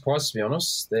was pretty surprised, to be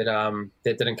honest, that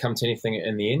that didn't come to anything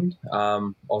in the end. I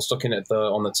was looking at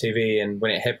on the TV, and when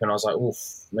it happened, I was like, "Oof,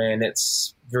 man,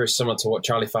 that's very similar to what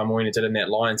Charlie Faumuina did in that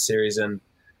Lions series," and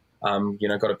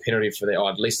got a penalty for that,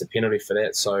 or at least a penalty for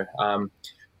that. So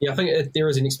yeah, I think there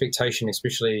is an expectation,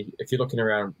 especially if you're looking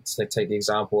around. Take the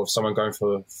example of someone going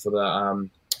for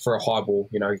a high ball,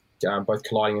 both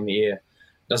colliding in the air.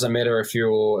 Doesn't matter if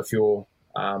you're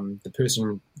the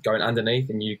person going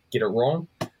underneath and you get it wrong.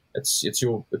 It's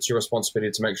your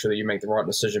responsibility to make sure that you make the right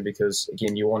decision, because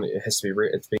again, it has to be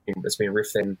it's been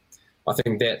reffed. And I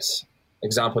think that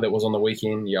example that was on the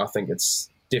weekend, I think it's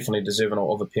definitely deserving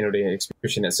of a penalty,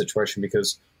 especially in that situation,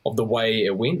 because of the way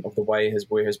it went, of the way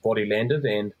where his body landed.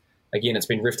 And again, it's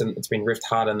been reffed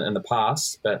hard in the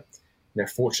past, but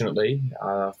fortunately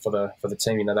for the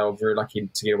team, they were very lucky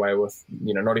to get away with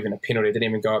not even a penalty. They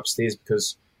didn't even go upstairs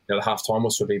because the half time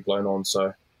whistle would be blown on.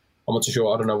 So I'm not too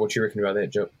sure. I don't know what you reckon about that,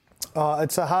 Jip.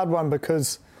 It's a hard one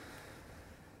because,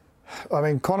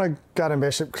 Connor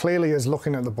Garden-Bachop clearly is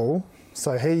looking at the ball.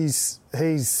 So he does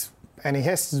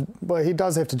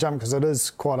have to jump because it is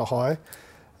quite a high.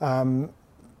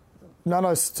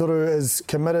 Nanai-Seturo is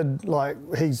committed, like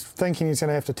he's thinking he's going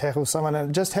to have to tackle someone,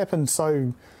 and it just happened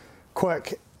so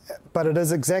quick. But it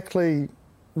is exactly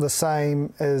the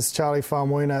same as Charlie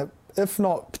Faumuina, if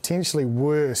not potentially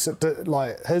worse.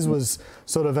 His was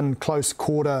sort of in close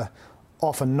quarter,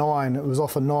 off a 9. It was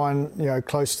off a 9,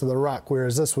 close to the ruck,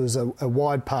 whereas this was a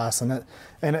wide pass. And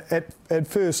at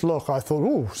first look, I thought,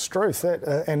 oh, Struth,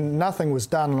 and nothing was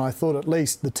done. And I thought at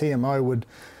least the TMO would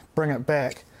bring it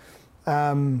back.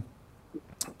 But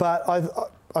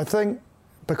I think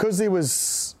because there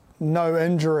was no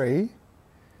injury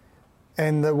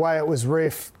and the way it was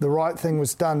ref, the right thing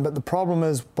was done. But the problem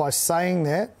is, by saying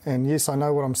that, and yes, I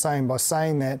know what I'm saying, by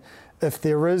saying that, if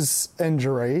there is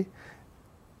injury,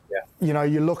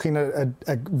 you're looking at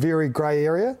a very grey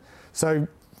area. So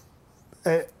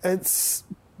it's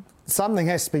something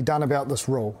has to be done about this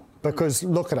rule, because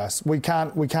look at us. We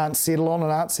can't settle on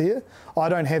an answer here. I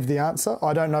don't have the answer.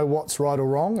 I don't know what's right or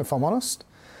wrong, if I'm honest,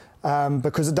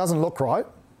 because it doesn't look right.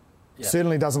 Yeah.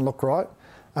 Certainly doesn't look right.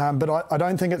 But I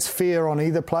don't think it's fair on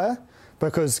either player,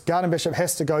 because Garden-Bachop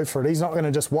has to go for it. He's not going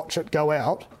to just watch it go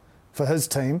out for his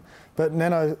team. But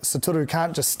Nanai-Seturo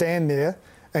can't just stand there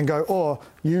and go, oh,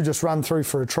 you just run through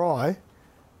for a try.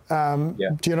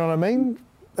 Do you know what I mean?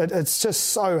 It's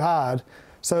just so hard.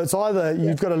 So it's either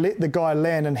you've got to let the guy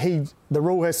land, and the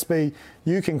rule has to be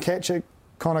you can catch it,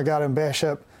 Connor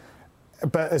Garden-Bachop,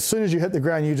 but as soon as you hit the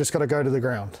ground, you just got to go to the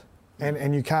ground,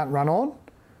 and you can't run on.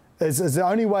 Is the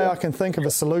only way I can think of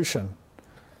a solution.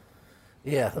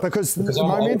 Yeah. Because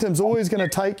momentum's always going to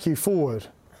take you forward.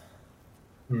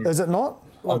 Is it not?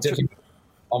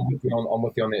 I'm with you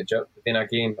on that, Jip. But then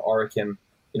again, I reckon,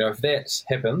 if that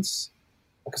happens,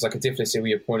 because I could definitely see where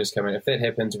your point is coming. If that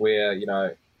happens where,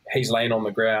 he's laying on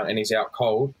the ground and he's out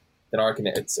cold, then I reckon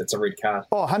it's a red card.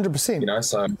 Oh, 100%.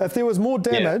 So if there was more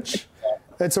damage,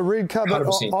 it's a red card. But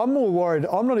I'm more worried.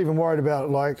 I'm not even worried about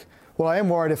I am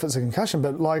worried if it's a concussion,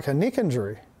 but like a neck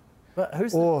injury. But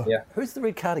who's the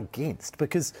red card against?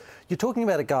 Because you're talking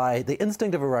about a guy, the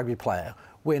instinct of a rugby player,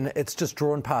 when it's just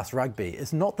drawn past rugby,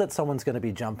 is not that someone's going to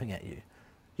be jumping at you.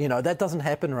 That doesn't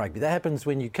happen in rugby. That happens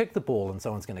when you kick the ball and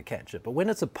someone's going to catch it. But when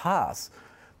it's a pass,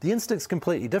 the instinct's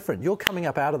completely different. You're coming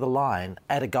up out of the line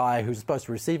at a guy who's supposed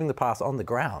to be receiving the pass on the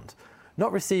ground,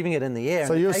 not receiving it in the air.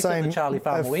 So you're saying the Charlie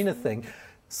Faumuina thing,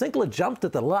 Sinclair jumped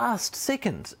at the last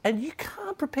second, and you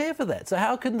can't prepare for that. So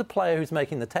how can the player who's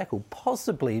making the tackle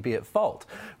possibly be at fault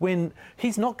when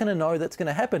he's not going to know that's going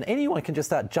to happen? Anyone can just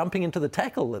start jumping into the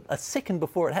tackle a second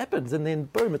before it happens, and then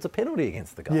boom, it's a penalty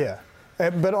against the guy. Yeah,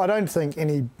 but I don't think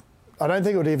it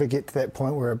would ever get to that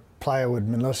point where a player would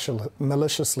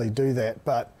maliciously do that.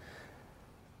 But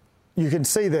you can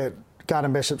see that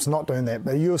Garden-Bachop's not doing that.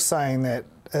 But you're saying that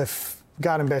if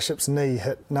Garden Bishop's knee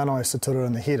hit Nanai Satura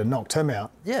in the head and knocked him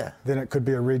out, then it could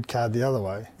be a red card the other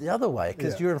way. The other way,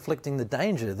 because you're inflicting the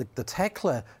danger. The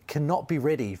tackler cannot be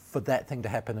ready for that thing to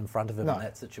happen in front of him in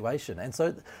that situation. And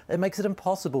so it makes it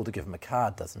impossible to give him a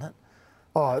card, doesn't it?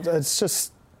 Oh, it's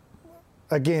just,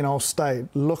 again, I'll state,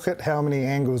 look at how many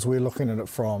angles we're looking at it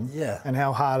from and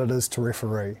how hard it is to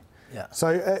referee. Yeah. So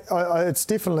it's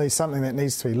definitely something that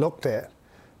needs to be looked at.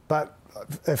 But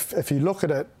if you look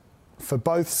at it, for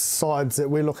both sides that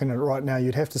we're looking at right now,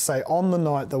 you'd have to say on the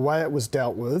night, the way it was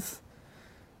dealt with,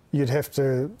 you'd have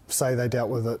to say they dealt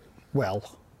with it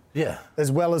well. Yeah.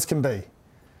 As well as can be.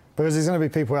 Because there's going to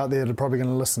be people out there that are probably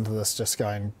going to listen to this just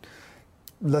going,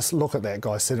 let's look at that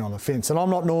guy sitting on the fence. And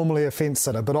I'm not normally a fence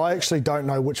sitter, but I actually don't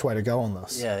know which way to go on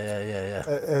this. Yeah.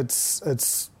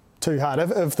 It's too hard.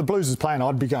 If the Blues was playing,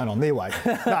 I'd be going on their way.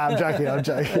 No, I'm joking. I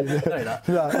think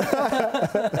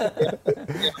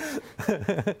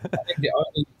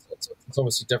it's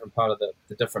obviously a different part of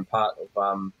the different part of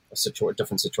a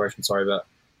different situation. Sorry, but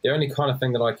the only kind of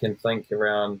thing that I can think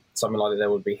around something like that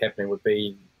would be happening would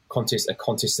be a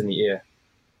contest in the air.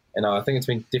 And I think it's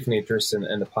been definitely addressed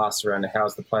in the past around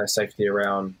how's the player safety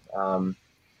around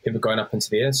people going up into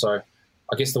the air. So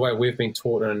I guess the way we've been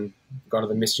taught and kind of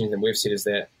the messaging that we've said is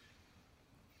that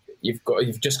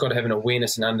you've just got to have an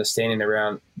awareness and understanding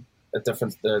around the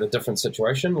different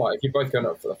situation. Like if you're both going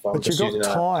up for the phone, but you've got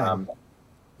time.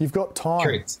 You've got time.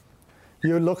 Correct.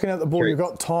 You're looking at the ball. Correct. You've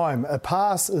got time. A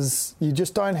pass is you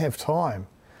just don't have time.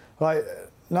 Like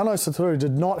Nanai Satura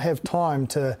did not have time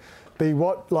to be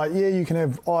you can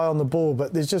have eye on the ball,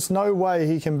 but there's just no way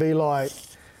he can be like.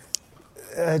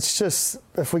 It's just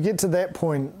if we get to that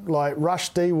point, like Rush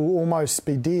D will almost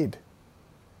be dead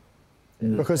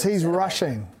because he's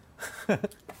rushing. Do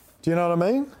you know what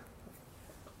I mean?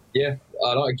 Yeah.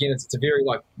 Again, it's a very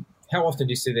how often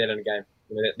do you see that in a game?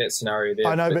 I mean, that scenario there.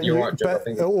 I know, but, you're right, Joe,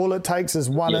 but all it takes is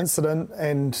one incident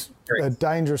and a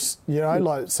dangerous,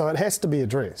 so it has to be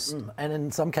addressed. And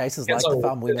in some cases, like the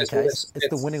Farm Winner case, it's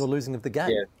the winning or losing of the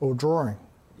game. Yeah. Or drawing.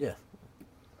 Yeah.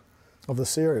 Of the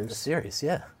series. The series,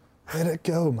 yeah. Let it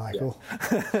go, Michael.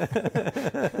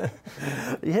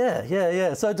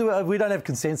 Yeah. So we don't have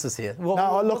consensus here. Well,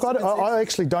 no, look, I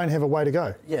actually don't have a way to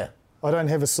go. Yeah. I don't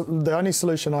have the only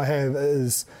solution I have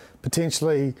is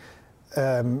potentially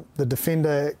the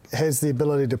defender has the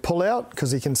ability to pull out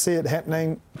because he can see it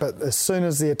happening, but as soon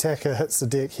as the attacker hits the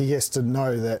deck, he has to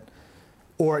know that,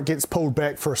 or it gets pulled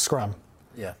back for a scrum.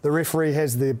 Yeah. The referee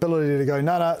has the ability to go,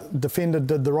 no, defender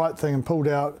did the right thing and pulled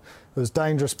out. It was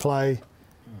dangerous play.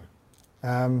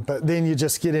 But then you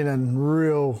just get in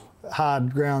real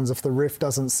hard grounds if the ref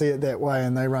doesn't see it that way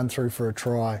and they run through for a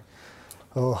try.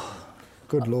 Oh,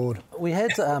 good Lord. We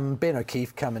had Ben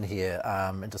O'Keefe come in here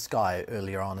into Sky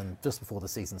earlier on and just before the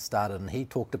season started, and he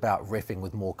talked about reffing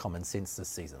with more common sense this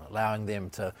season, allowing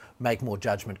them to make more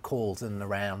judgment calls in and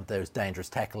around those dangerous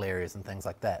tackle areas and things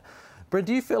like that. Brent,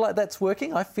 do you feel like that's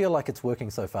working? I feel like it's working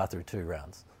so far through 2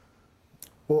 rounds.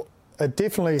 Well, it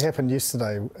definitely happened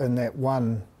yesterday in that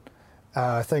one.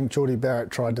 I think Jordie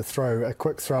Barrett tried to throw a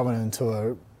quick throw-in into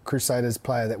a Crusaders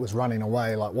player that was running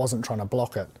away, wasn't trying to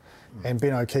block it. And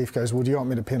Ben O'Keefe goes, well, do you want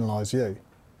me to penalise you?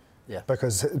 Yeah.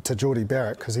 Because to Jordie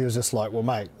Barrett, because he was just like, well,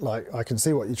 mate, I can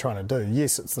see what you're trying to do.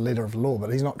 Yes, it's the letter of the law,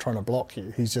 but he's not trying to block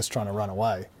you. He's just trying to run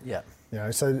away. Yeah.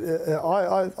 So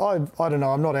I don't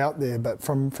know. I'm not out there, but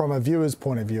from a viewer's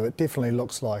point of view, it definitely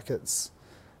looks like it's,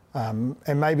 and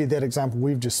maybe that example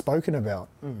we've just spoken about,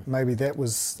 maybe that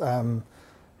was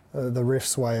the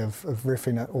ref's way of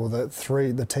reffing it, or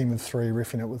the team of 3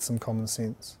 reffing it with some common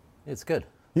sense. It's good.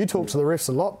 You talk to the refs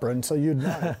a lot, Bryn, so you'd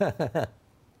know.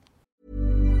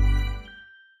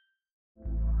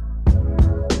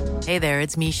 Hey there,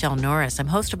 it's Michelle Norris. I'm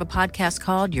host of a podcast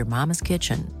called Your Mama's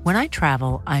Kitchen. When I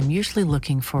travel, I'm usually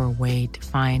looking for a way to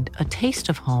find a taste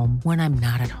of home when I'm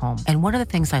not at home. And one of the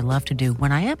things I love to do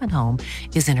when I am at home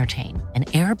is entertain. And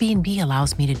Airbnb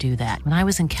allows me to do that. When I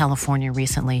was in California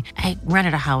recently, I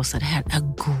rented a house that had a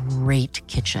great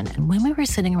kitchen. And when we were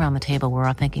sitting around the table, we were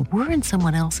all thinking, we're in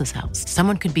someone else's house.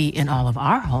 Someone could be in all of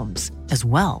our homes as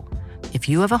well. If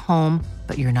you have a home,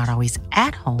 but you're not always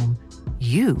at home,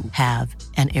 you have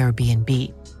an Airbnb.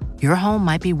 Your home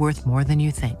might be worth more than you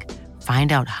think.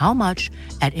 Find out how much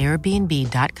at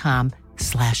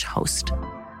airbnb.com/host.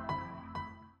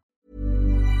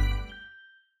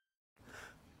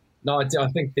 No, I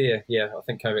think I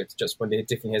think coming back to just when there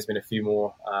definitely has been a few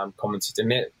more comments. In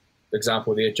that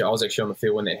example there, I was actually on the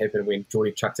field when that happened, when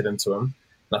Jordie chucked it into him.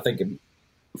 And I think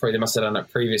probably they must have done it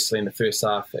previously in the first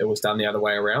half. It was done the other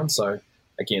way around. So,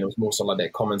 again, it was more so like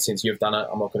that common sense. You've done it.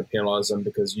 I'm not going to penalise them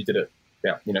because you did it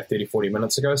about 30, 40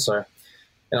 minutes ago. So,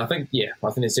 And I think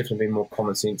there's definitely been more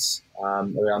common sense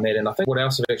around that. And I think what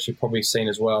else I've actually probably seen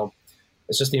as well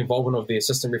is just the involvement of the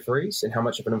assistant referees and how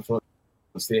much of an influence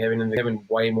they're having. And they're having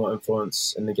way more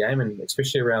influence in the game, and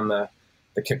especially around the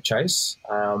kick chase.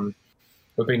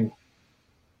 We've been,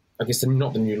 I guess,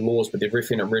 not the new laws, but they're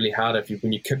refereeing it really hard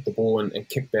when you kick the ball and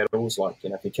kick battles, like,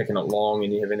 if you're kicking it long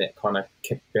and you're having that kind of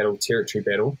kick battle, territory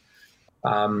battle,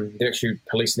 they're actually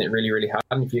policing it really, really hard.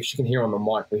 And if you actually can hear on the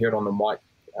mic, we heard on the mic,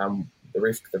 the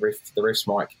ref's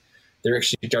mic, they're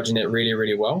actually judging that really,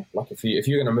 really well. Like if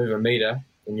you're going to move a meter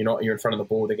and you're in front of the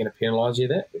ball, they're going to penalise you.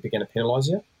 They're going to penalise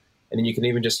you, and then you can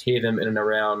even just hear them in and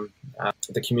around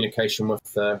the communication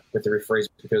with the referees,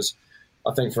 because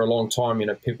I think for a long time,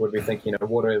 people would be thinking,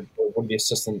 what do the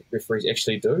assistant referees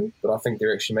actually do? But I think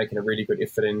they're actually making a really good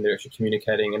effort, and they're actually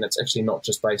communicating, and it's actually not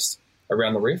just based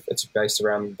around the ref, it's based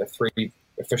around the three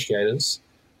officials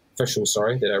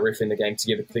that are refereeing the game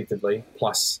together collectively,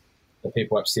 plus the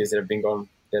people upstairs that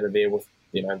are there with,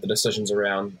 the decisions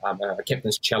around a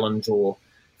captain's challenge or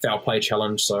foul play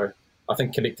challenge. So I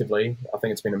think collectively,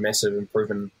 it's been a massive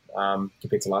improvement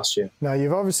compared to last year. Now,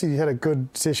 you've obviously had a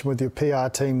good session with your PR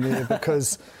team there,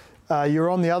 because you're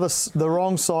on the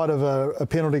wrong side of a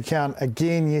penalty count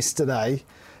again yesterday.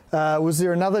 Was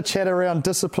there another chat around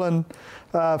discipline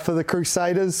for the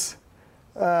Crusaders?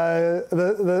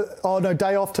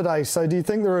 Day off today. So do you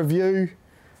think the review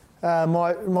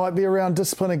might be around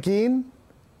discipline again?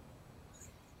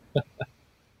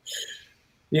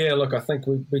 Yeah, look, I think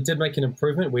we did make an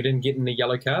improvement. We didn't get any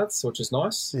yellow cards, which is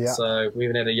nice. Yeah. So we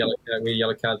haven't had a yellow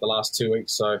card the last 2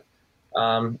 weeks. So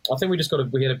I think we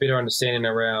had a better understanding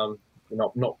around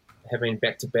not having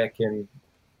back-to-back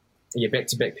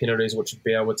penalties, which would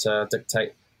be able to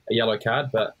dictate a yellow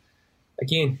card. But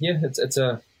again, it's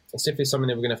definitely something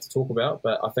that we're going to have to talk about.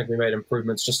 But I think we made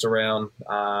improvements just around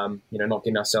not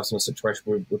getting ourselves in a situation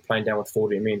where we're playing down with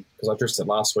 40 men, because I addressed it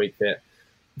last week that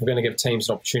if we're going to give teams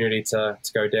an opportunity to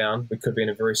go down, we could be in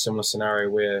a very similar scenario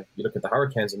where you look at the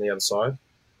Hurricanes on the other side.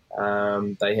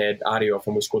 They had Artie off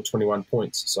and we scored 21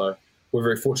 points. So we're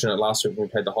very fortunate last week when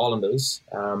we played the Highlanders.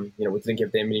 We didn't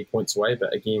give them many points away.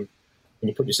 But again, when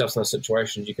you put yourself in those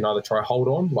situations, you can either try hold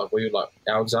on, like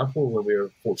our example, where we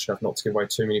were fortunate enough not to give away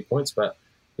too many points. But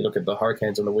you look at the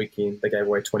Hurricanes on the weekend, they gave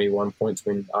away 21 points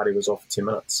when Artie was off for 10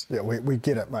 minutes. Yeah, we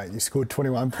get it, mate. You scored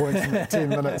 21 points in 10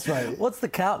 minutes, mate. What's the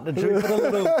count? Did you put a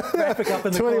little graphic up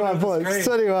in the 21 points,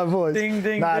 21 points. Ding,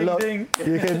 ding, nah, ding, look, ding.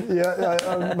 You can,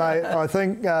 mate, I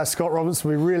think Scott Roberts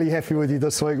will be really happy with you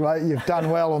this week, mate. You've done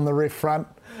well on the ref front.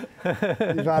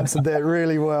 You've answered that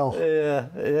really well.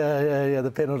 Yeah.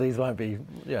 The penalties won't be... You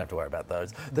don't have to worry about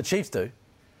those. The Chiefs do.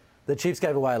 The Chiefs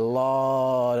gave away a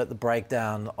lot at the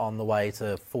breakdown on the way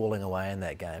to falling away in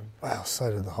that game. Wow,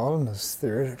 so did the Highlanders,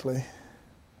 theoretically.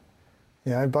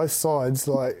 Both sides,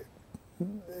 like,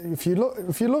 if you look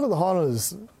at the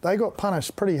Highlanders, they got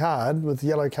punished pretty hard with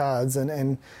yellow cards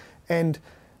and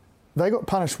they got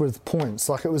punished with points.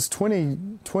 Like, it was 20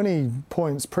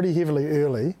 points pretty heavily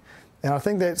early. And I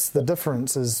think that's the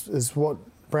difference is what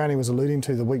Brownie was alluding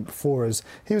to the week before, is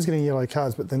he was getting yellow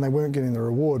cards, but then they weren't getting the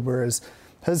reward, whereas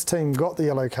his team got the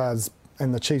yellow cards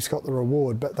and the Chiefs got the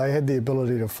reward, but they had the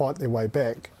ability to fight their way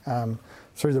back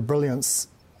through the brilliance.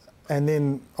 And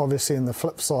then, obviously, in the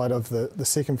flip side of the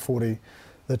second 40,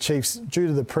 the Chiefs, due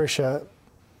to the pressure,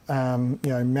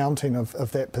 mounting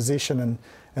of that possession,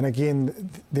 and again,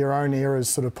 their own errors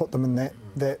sort of put them in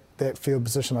that field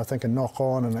position. I think a knock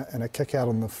on and a kick out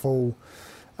on the full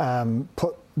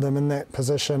put them in that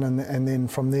position, and then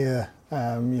from there,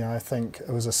 I think it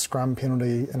was a scrum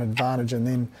penalty, an advantage, and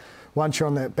then once you're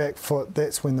on that back foot,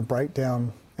 that's when the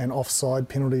breakdown and offside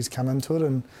penalties come into it.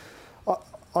 And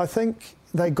I think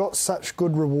they got such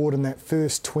good reward in that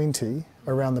first 20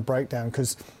 around the breakdown,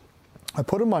 because I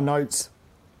put in my notes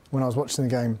when I was watching the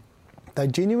game, they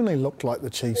genuinely looked like the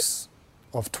Chiefs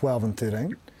of 12 and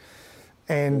 13.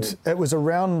 And it was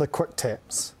around the quick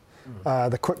taps,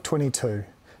 the quick 22,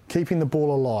 keeping the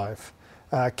ball alive,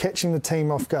 catching the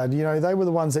team off guard. They were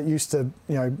the ones that used to,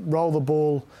 roll the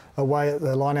ball away at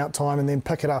the line-out time and then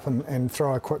pick it up and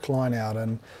throw a quick line-out.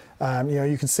 And,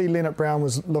 you could see Leonard Brown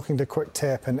was looking to quick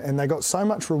tap, and they got so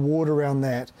much reward around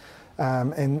that.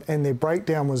 And their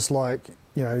breakdown was like,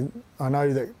 I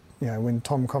know that, when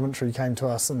Tom Coventry came to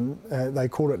us and they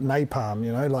called it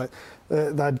napalm,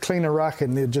 they'd clean a ruck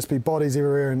and there'd just be bodies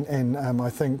everywhere. And I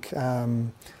think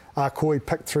Arkoi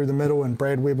picked through the middle and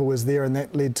Brad Weber was there, and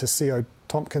that led to C.O.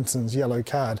 Tompkinson's yellow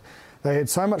card. They had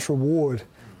so much reward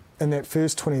in that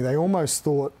first 20, they almost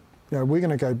thought, we're going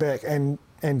to go back. And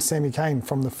Sammy Kane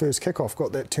from the first kickoff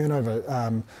got that turnover.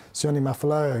 Sione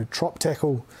Mafaleo, trop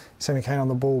tackle, Sammy Kane on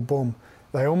the ball, boom.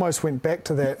 they almost went back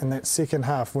to that in that second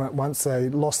half once they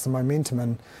lost the momentum,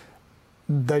 and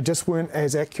they just weren't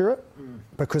as accurate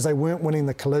because they weren't winning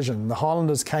the collision. The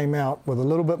Highlanders came out with a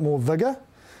little bit more vigour,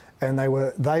 and they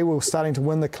were starting to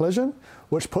win the collision,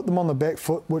 which put them on the back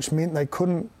foot, which meant they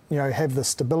couldn't, have the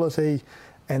stability,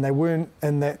 and they weren't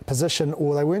in that position,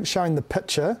 or they weren't showing the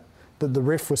picture that the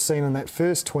ref was seeing in that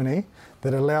first 20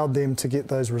 that allowed them to get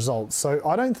those results. So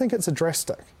I don't think it's a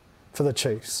drastic for the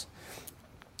Chiefs.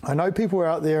 I know people are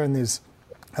out there and there's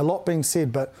a lot being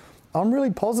said, but I'm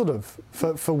really positive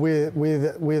for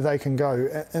where they can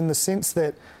go, in the sense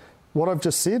that what I've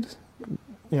just said,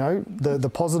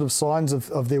 the positive signs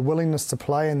of their willingness to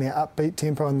play and their upbeat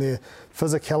tempo and their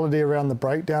physicality around the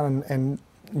breakdown, and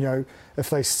if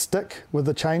they stick with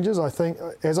the changes, I think,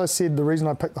 as I said, the reason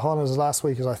I picked the Highlanders last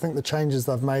week is I think the changes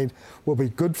they've made will be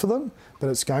good for them, but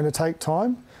it's going to take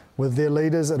time. With their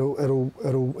leaders,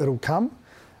 it'll come,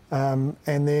 and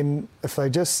then if they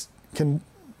just can,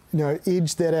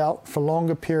 edge that out for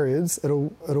longer periods,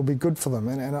 it'll be good for them.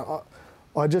 And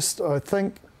I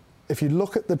think if you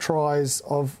look at the tries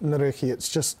of Nareki, it's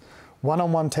just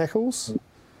one-on-one tackles,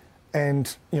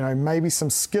 and maybe some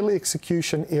skill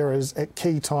execution errors at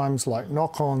key times, like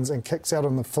knock-ons and kicks out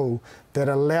on the full, that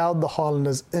allowed the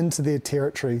Highlanders into their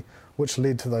territory, which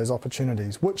led to those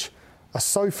opportunities, which are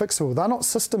so fixable. They're not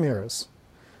system errors.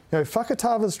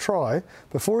 Fakatava's try,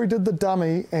 before he did the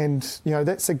dummy, and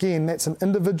that's an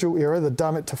individual error, the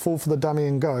dummy, to fall for the dummy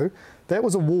and go, that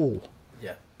was a wall.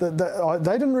 Yeah.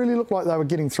 They didn't really look like they were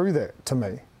getting through that to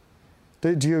me.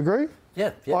 Do you agree?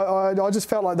 Yeah. I just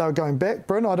felt like they were going back.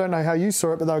 Bryn, I don't know how you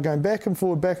saw it, but they were going back and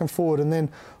forward. And then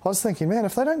I was thinking, man,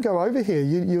 if they don't go over here,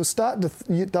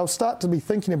 they'll start to be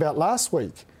thinking about last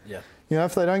week. Yeah.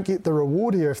 If they don't get the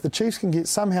reward here, if the Chiefs can get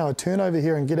somehow a turnover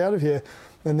here and get out of here,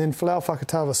 and then Folau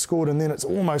Fakatava scored, and then it's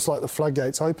almost like the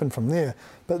floodgates open from there.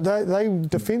 But they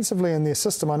defensively in their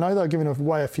system, I know they're giving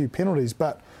away a few penalties,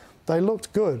 but they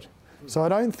looked good. So I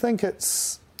don't think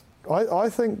I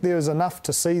think there's enough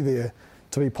to see there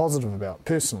to be positive about,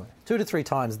 personally. 2 to 3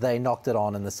 times they knocked it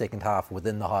on in the second half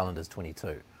within the Highlanders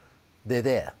 22. They're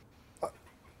there.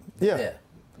 Yeah.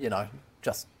 There.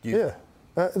 Just you. Yeah.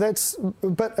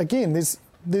 But again, there's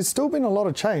still been a lot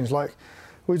of change. Like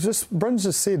Bryn's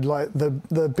just said, like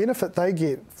the benefit they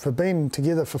get for being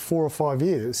together for 4 or 5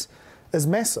 years is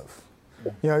massive.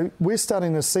 We're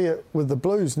starting to see it with the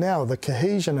Blues now, the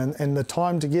cohesion and the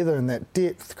time together and that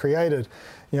depth created.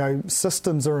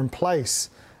 Systems are in place.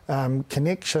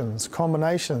 Connections,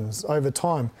 combinations over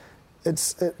time.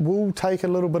 It will take a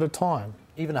little bit of time.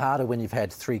 Even harder when you've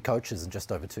had 3 coaches in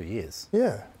just over 2 years.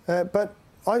 Yeah, but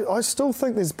I still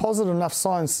think there's positive enough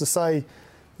signs to say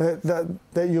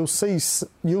that you'll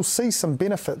see some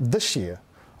benefit this year.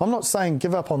 I'm not saying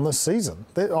give up on this season.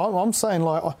 I'm saying,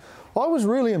 like, I was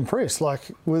really impressed,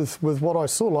 like, with what I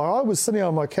saw. Like, I was sitting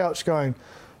on my couch going,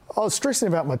 I was stressing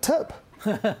about my tip.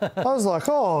 I was like,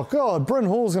 oh, God, Bryn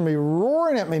Hall's going to be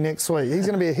roaring at me next week. He's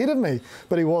going to be ahead of me.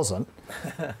 But he wasn't.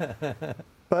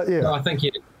 But, yeah. No, I think,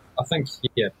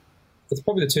 that's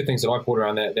probably the 2 things that I brought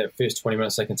around that first 20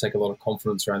 minutes. They can take a lot of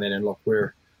confidence around that. And, look,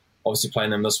 we're obviously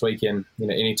playing them this week. And,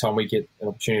 any time we get an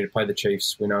opportunity to play the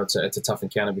Chiefs, we know it's a tough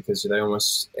encounter because they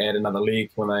almost add another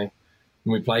leg when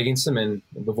we play against them. And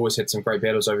we've always had some great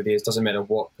battles over there. It doesn't matter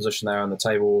what position they are on the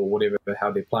table or whatever,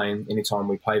 how they're playing. Anytime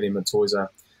we play them, it's always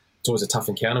a tough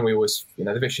encounter. We always,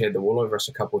 they've actually had the wall over us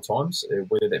a couple of times,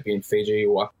 whether that be in Fiji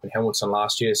or up in Hamilton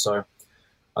last year. So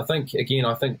I think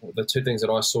the 2 things that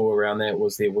I saw around that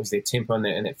was their tempo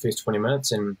in that first 20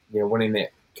 minutes and, winning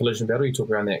that collision battle. You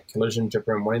talk around that collision,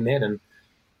 Jipper, and winning that. And,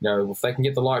 if they can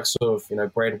get the likes of,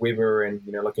 Brad Weber and,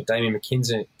 like a Damien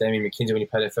McKenzie when you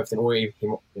play that 15, or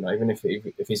even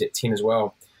if he's at 10 as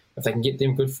well, if they can get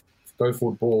them good go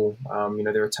forward ball,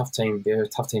 they're a tough team. They're a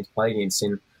tough team to play against.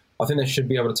 And I think they should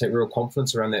be able to take real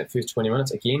confidence around that first 20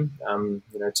 minutes. Again,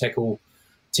 tackle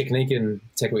technique and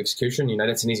tackle execution.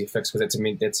 That's an easy fix because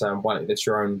that's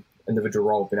your own individual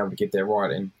role, being able to get that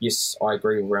right. And yes, I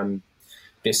agree around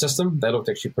their system. They looked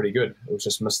actually pretty good. It was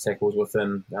just missed tackles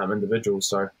within individuals.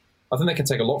 So I think they can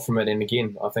take a lot from it. And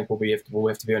again, I think we'll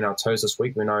have to be on our toes this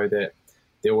week. We know that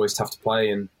they're always tough to play.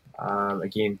 And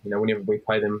again, whenever we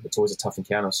play them, it's always a tough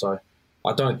encounter. So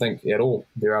I don't think at all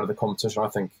they're out of the competition. I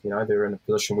think, they're in a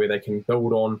position where they can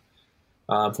build on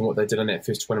from what they did in that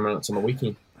first 20 minutes on the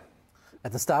weekend.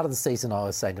 At the start of the season, I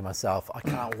was saying to myself, I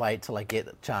can't wait till I get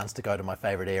a chance to go to my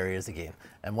favourite areas again.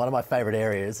 And one of my favourite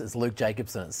areas is Luke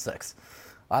Jacobson at 6.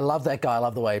 I love that guy. I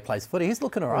love the way he plays footy. He's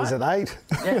looking all right. He's at 8.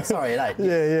 Yeah, sorry, at 8.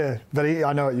 Yeah. But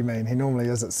I know what you mean. He normally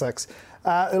is at 6.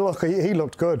 Look, he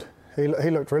looked good. He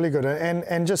looked really good.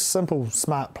 And just simple,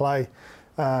 smart play.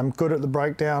 good at the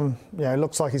breakdown.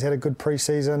 Looks like he's had a good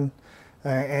pre-season,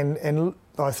 and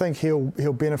I think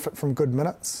he'll benefit from good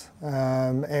minutes,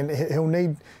 and he'll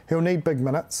need big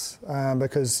minutes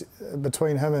because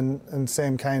between him and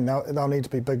Sam Cane, they'll need to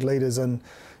be big leaders. And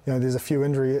there's a few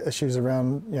injury issues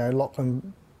around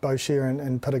Lachlan Boshier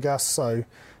and Peter Gus, so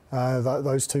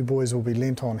those two boys will be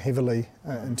lent on heavily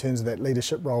in terms of that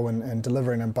leadership role and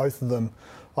delivering. And both of them,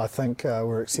 I think,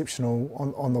 were exceptional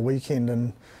on the weekend.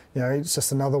 And it's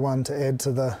just another one to add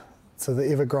to the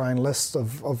ever-growing list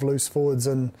of loose forwards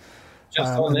in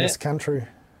this country.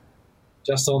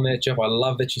 Just on that, Jeff, I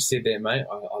love that you said that, mate.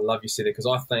 I love you said it because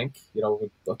I think, I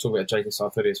talk about Jacob, so I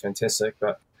thought he was fantastic,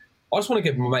 but I just want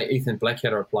to give my mate Ethan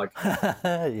Blackadder a plug.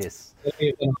 Yes.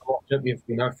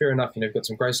 Fair enough. You've got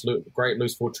some great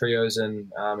loose forward trios at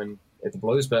the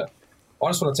Blues, but I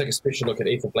just want to take a special look at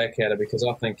Ethan Blackadder because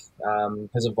I think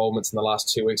his involvements in the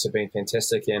last 2 weeks have been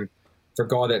fantastic. And for a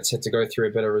guy that's had to go through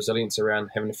a bit of resilience around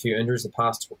having a few injuries the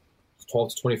past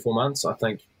 12 to 24 months, I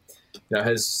think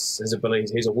his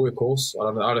ability, he's a workhorse.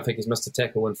 I don't think he's missed a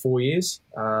tackle in 4 years,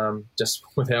 just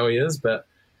with how he is. But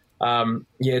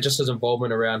just his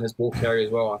involvement around his ball carry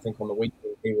as well. I think on the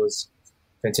weekend he was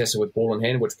fantastic with ball in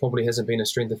hand, which probably hasn't been a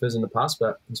strength of his in the past,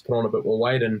 but he's put on a bit more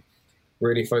weight and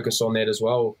really focused on that as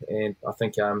well. And I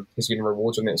think he's getting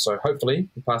rewards on that. So hopefully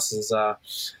he passes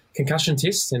his concussion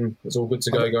test and it's all good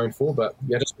to go going forward. But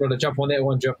I just wanted to jump on that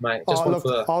one, Jeff, mate.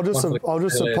 I'll just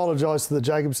apologise to the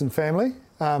Jacobson family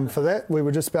for that. We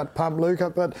were just about to pump Luke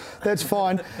up, but that's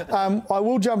fine. I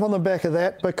will jump on the back of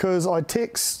that because I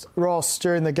text Ross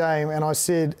during the game and I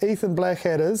said Ethan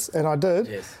Blackadder's, and I did.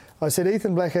 Yes. I said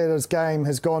Ethan Blackadder's game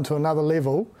has gone to another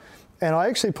level. And I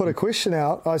actually put a question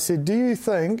out. I said, do you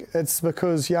think it's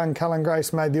because young Cullen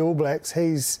Grace made the All Blacks?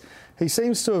 He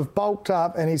seems to have bulked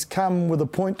up and he's come with a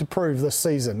point to prove this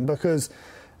season because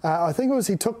I think it was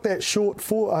he took that short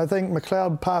forward. I think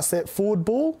McLeod passed that forward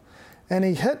ball and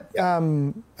he hit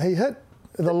the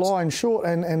line short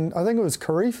and I think it was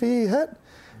Karifi he hit.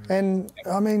 And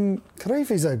I mean,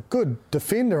 Karifi's a good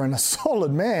defender and a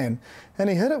solid man, and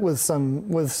he hit it with some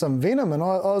venom. And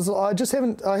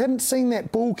I hadn't seen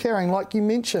that ball carrying like you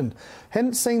mentioned.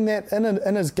 Hadn't seen that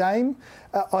in his game.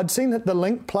 I'd seen the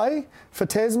link play for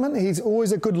Tasman. He's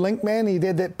always a good link man. He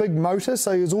had that big motor,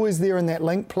 so he was always there in that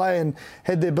link play and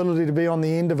had the ability to be on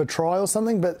the end of a try or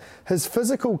something. But his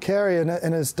physical carry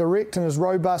and his direct and his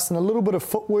robust and a little bit of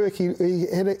footwork, he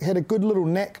had a good little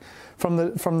knack from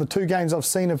the two games I've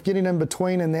seen of getting in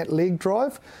between and that leg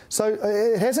drive. So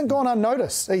it hasn't gone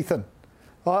unnoticed, Ethan.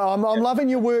 I'm loving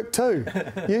your work too.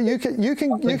 You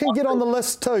can get on the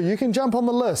list too. You can jump on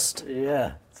the list.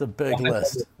 Yeah, it's a big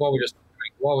list.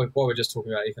 While we're just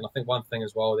talking about Ethan, I think one thing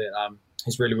as well that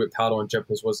he's really worked hard on, Jip,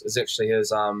 is actually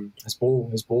his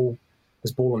ball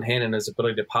in hand and his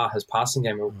ability to pass his passing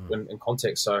game in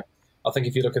context. So I think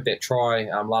if you look at that try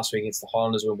last week against the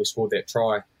Highlanders when we scored that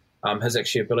try, his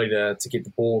actually ability to get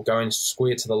the ball going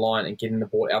square to the line and getting the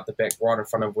ball out the back right in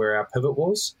front of where our pivot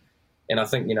was. And I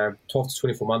think, 12 to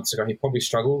 24 months ago, he probably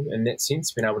struggled in that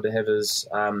sense, being able to have his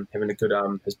having a good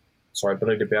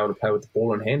ability to be able to play with the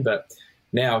ball in hand. But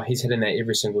now he's hitting that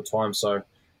every single time. So,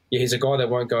 yeah, he's a guy that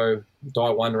won't die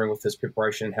wondering with his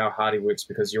preparation and how hard he works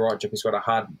because you're right, Jip, he's got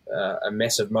a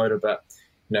massive motor, but,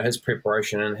 his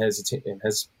preparation and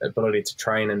his ability to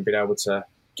train and be able to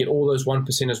get all those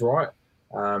 1%ers right,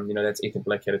 that's Ethan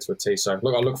Blackadder to a T. So,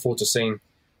 look, I look forward to seeing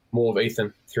more of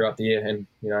Ethan throughout the year and,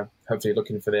 hopefully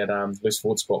looking for that loose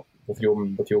forward spot with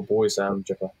your boys,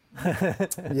 Jipper.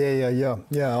 Yeah.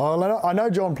 I know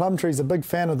John Plumtree's a big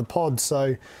fan of the pod,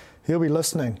 so he'll be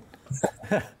listening.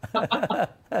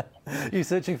 You're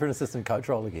searching for an assistant coach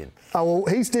role again? Oh,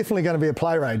 well, he's definitely going to be a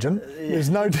player agent. There's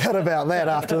no doubt about that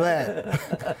after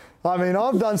that. I mean,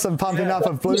 I've done some pumping up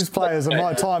of Blues players in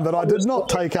my time, but I did not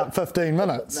take up 15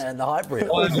 minutes. Man, the hype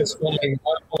reel. I'm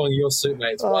following your suit,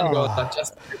 mate. It's one guy that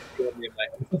just mate.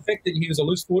 The fact that he was a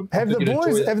loose forward. Have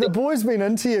the boys been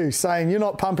into you saying you're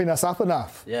not pumping us up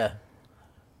enough? Yeah.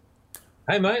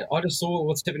 Hey, mate, I just saw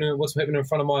what's happening in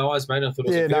front of my eyes, mate. I thought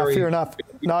it was fair enough.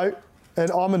 No,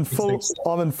 and I'm in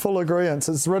full agreement.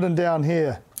 It's written down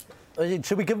here.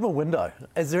 Should we give them a window?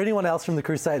 Is there anyone else from the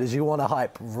Crusaders you want to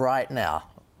hype right now?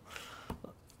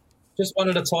 Just one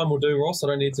at a time will do, Ross. I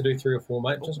don't need to do 3 or 4,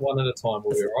 mate. Just one at a time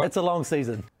will be all right. It's a long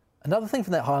season. Another thing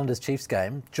from that Highlanders-Chiefs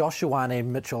game, Josh Ioane,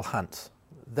 Mitchell Hunt.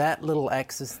 That little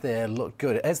axis there looked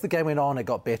good. As the game went on, it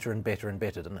got better and better and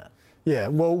better, didn't it? Yeah,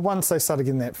 well, once they started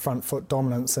getting that front foot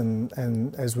dominance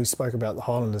and as we spoke about the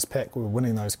Highlanders pack, we were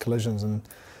winning those collisions and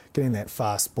getting that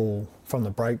fast ball from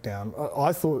the breakdown.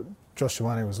 I thought Josh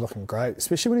Ioane was looking great,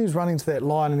 especially when he was running to that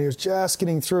line and he was just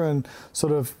getting through and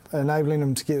sort of enabling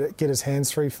him to get his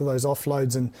hands free for those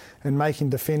offloads and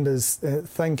making defenders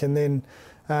think. And then,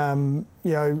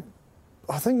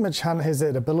 I think Mitch Hunt has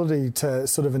that ability to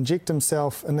sort of inject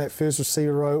himself in that first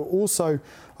receiver row. Also,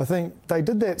 I think they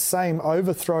did that same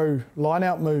overthrow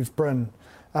line-out move, Bryn,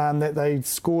 that they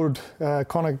scored,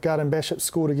 Connor Garden-Bishop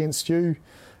scored against you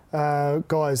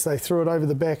guys. They threw it over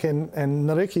the back and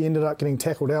Nareki ended up getting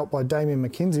tackled out by Damian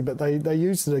McKenzie, but they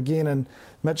used it again and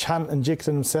Mitch Hunt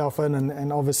injected himself in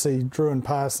and obviously drew and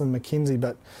passed and McKenzie.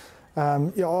 But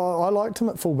I liked him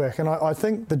at fullback, and I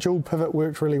think the dual pivot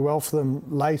worked really well for them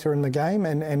later in the game,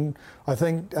 and I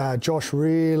think Josh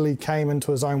really came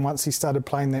into his own once he started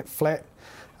playing that flat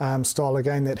style of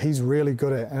game that he's really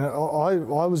good at. And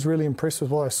I was really impressed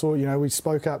with what I saw. We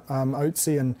spoke up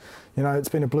Oatsy, and it's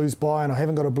been a Blues bye, and I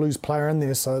haven't got a Blues player in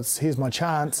there, so here's my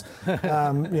chance.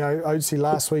 Oatsy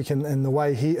last week in the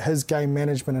way his game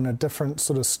management and a different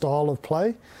sort of style of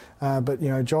play. But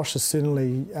Josh has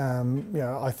certainly,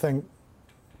 I think,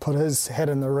 put his head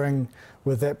in the ring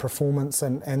with that performance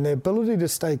and the ability to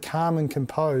stay calm and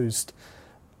composed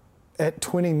at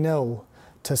 20-0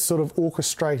 to sort of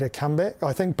orchestrate a comeback.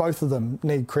 I think both of them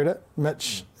need credit,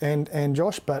 Mitch and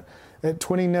Josh, but at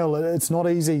 20-0, it's not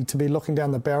easy to be looking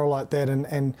down the barrel like that.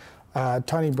 And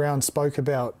Tony Brown spoke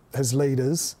about his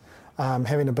leaders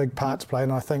having a big part to play,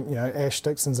 and I think Ash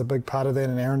Dixon's a big part of that,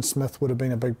 and Aaron Smith would have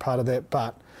been a big part of that,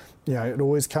 but it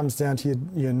always comes down to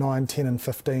your 9, 10 and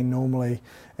 15 normally,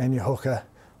 and your hooker,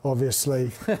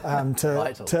 obviously, to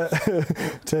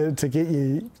get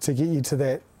you to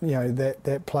that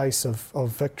that place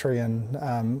of victory. And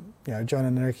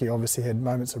Jonah Nareki obviously had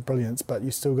moments of brilliance, but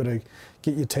you still got to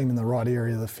get your team in the right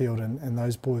area of the field, and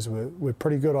those boys were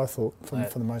pretty good, I thought, for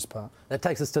the most part. That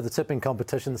takes us to the tipping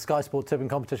competition, the Sky Sport tipping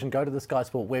competition. Go to the Sky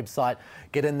Sport website,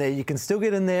 get in there. You can still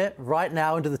get in there right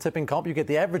now into the tipping comp. You get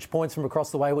the average points from across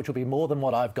the way, which will be more than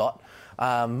what I've got,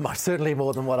 certainly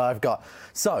more than what I've got.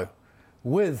 So,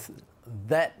 with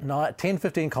that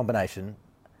 10-15 combination,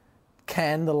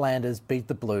 can the Landers beat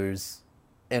the Blues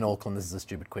in Auckland? This is a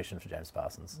stupid question for James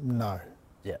Parsons. No.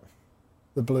 Yeah.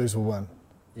 The Blues will win.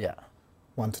 Yeah.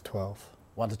 1-12.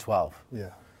 1-12. Yeah.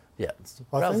 Yeah.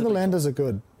 I think the Landers are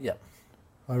good. Yeah.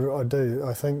 I do.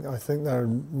 I think they're a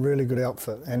really good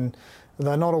outfit, and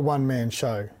they're not a one-man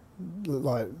show.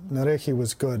 Like Nareki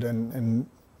was good, and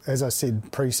as I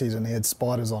said pre-season, he had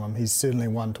spiders on him. He's certainly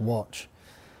one to watch.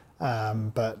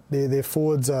 But their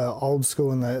forwards are old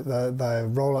school, and they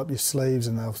roll up your sleeves,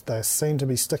 and they seem to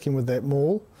be sticking with that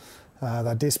maul.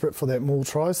 They're desperate for that maul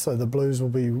try, so the Blues will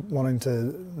be wanting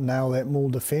to nail that maul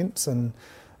defence and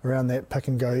around that pick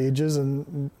and go edges,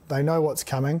 and they know what's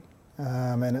coming.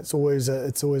 And it's always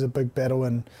a big battle,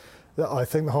 and I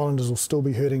think the Highlanders will still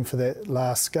be hurting for that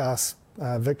last gasp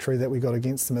victory that we got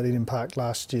against them at Eden Park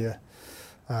last year.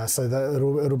 So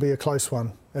it'll be a close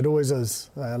one. It always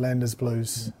is, Landers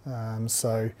Blues. But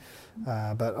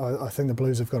I think the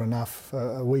Blues have got enough.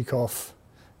 A week off,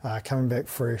 coming back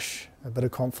fresh, a bit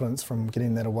of confidence from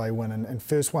getting that away win, and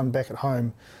first one back at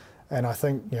home. And I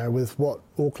think with what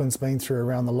Auckland's been through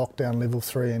around the lockdown level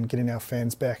 3 and getting our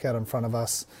fans back out in front of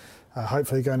us,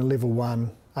 hopefully going to level 1.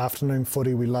 Afternoon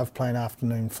footy, we love playing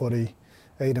afternoon footy.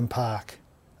 Eden Park,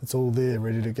 it's all there,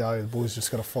 ready to go. The boys just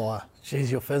got to fire.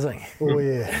 Jeez, you're fizzing. Oh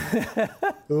yeah.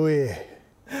 Oh yeah.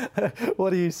 What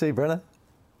do you see, Brenner?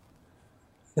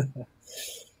 You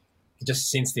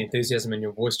just sense the enthusiasm in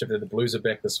your voice, Jeff, that the Blues are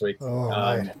back this week. Oh,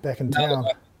 mate, back in town.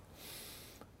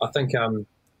 I think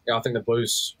the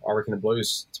Blues. I reckon the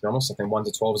Blues. To be honest, I think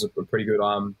 1-12 is a pretty good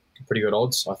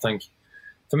odds. I think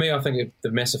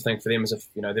the massive thing for them is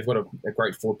they've got a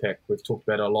great forward pack. We've talked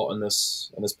about it a lot in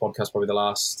this podcast probably the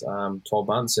last 12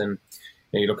 months, and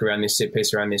you look around their set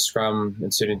piece, around their scrum,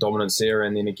 inserting dominance there,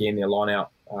 and then again their line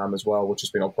out as well, which has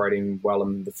been operating well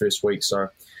in the first week. So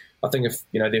I think if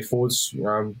their forwards,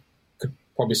 could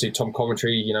probably see Tom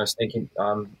Coventry,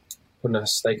 putting a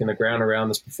stake in the ground around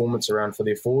this performance around for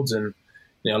their forwards, and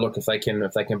look, if they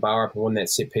can bar up and win that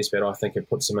set piece battle, I think it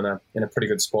puts them in a pretty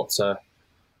good spot to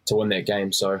win that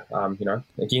game. So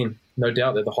again, no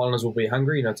doubt that the Highlanders will be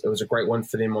hungry. It was a great win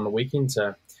for them on the weekend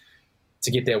to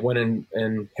get that win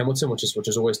in Hamilton, which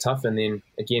is always tough. And then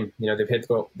again, they've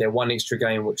got their one extra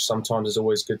game, which sometimes is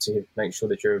always good to make sure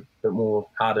that you're a bit more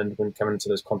hardened when coming into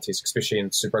those contests, especially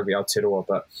in Super Rugby Aotearoa.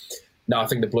 But no, I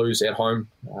think the Blues at home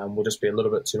will just be a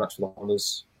little bit too much for the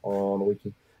Highlanders on the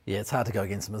weekend. Yeah, it's hard to go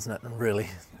against them, isn't it? And really,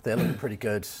 they're looking pretty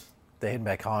good. They're heading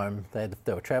back home. They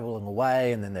were travelling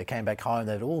away, and then they came back home.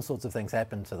 They had all sorts of things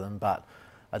happen to them, but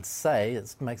I'd say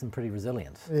it makes them pretty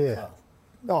resilient. Yeah.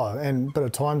 Oh, and a bit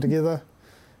of time together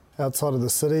outside of the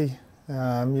city.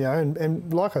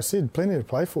 And like I said, plenty to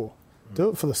play for. Do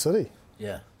it for the city.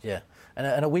 Yeah.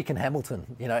 And a week in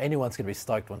Hamilton, anyone's going to be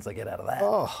stoked once they get out of that.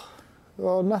 Oh,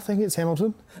 well, nothing against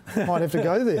Hamilton. Might have to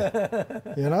go there,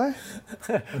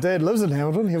 My dad lives in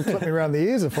Hamilton. He'll clip me around the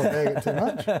ears if I bag it too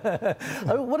much.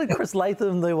 What did Chris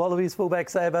Latham, the Wallabies fullback,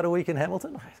 say about a week in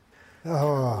Hamilton?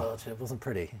 Oh, Gosh, it wasn't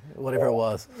pretty, whatever it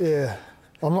was. Yeah.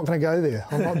 I'm not going to go there.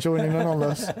 I'm not joining in on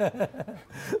this.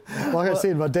 Like I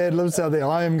said, my dad lives down there.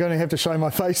 I am going to have to show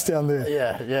my face down there.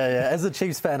 Yeah. As a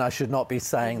Chiefs fan, I should not be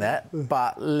saying that.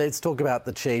 But let's talk about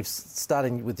the Chiefs,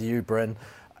 starting with you, Bryn.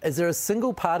 Is there a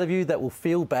single part of you that will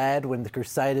feel bad when the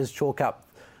Crusaders chalk up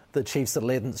the Chiefs'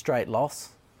 11th straight loss?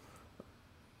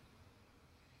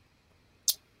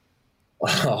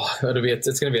 Oh,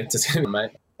 it's going to be,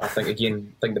 mate. I think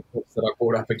the points that I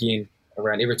brought up again,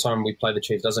 around every time we play the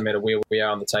Chiefs, doesn't matter where we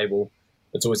are on the table,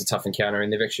 it's always a tough encounter,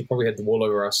 and they've actually probably had the wall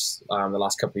over us the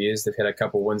last couple of years. They've had a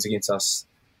couple of wins against us.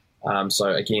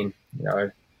 So again,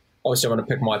 obviously I want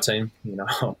to pick my team.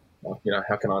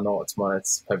 How can I not? It's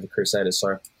play the Crusaders.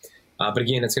 So, but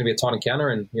again, it's going to be a tight encounter,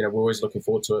 and we're always looking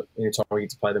forward to it. Anytime we get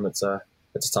to play them, it's a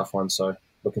tough one. So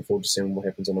looking forward to seeing what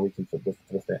happens on the weekend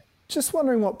with that. Just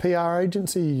wondering what PR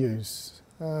agency you use.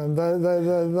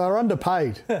 They're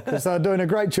underpaid because they're doing a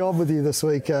great job with you this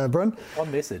week, Bryn.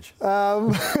 One message.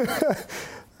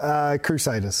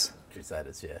 Crusaders.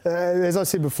 Crusaders, yeah. As I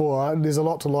said before, there's a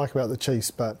lot to like about the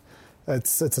Chiefs, but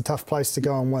it's a tough place to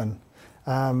go and win.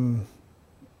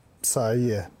 So,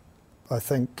 yeah, I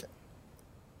think,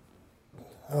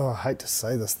 I hate to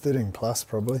say this, 13 plus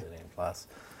probably. 13 plus.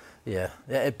 Yeah,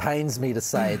 it pains me to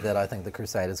say that I think the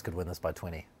Crusaders could win this by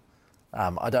 20.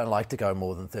 I don't like to go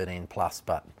more than 13 plus,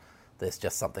 but there's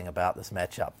just something about this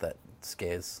matchup that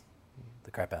scares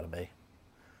the crap out of me.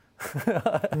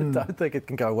 I don't think it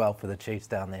can go well for the Chiefs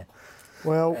down there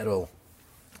at all.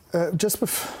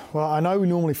 I know we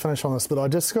normally finish on this, but I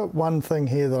just got one thing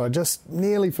here that I just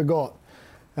nearly forgot,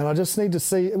 and I just need to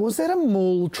see. Was that a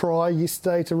maul try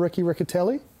yesterday to Ricky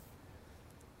Riccatelli?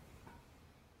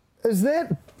 Is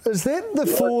that the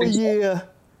 4-year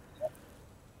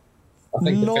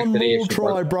non-maul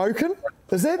try broken?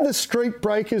 Is that the streak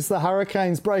breakers, the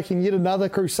Hurricanes breaking yet another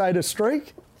Crusader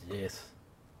streak? Yes.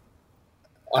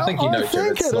 I think I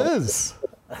think it is.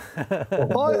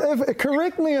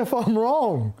 Correct me if I'm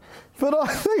wrong, but I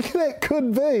think that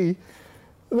could be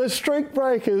the streak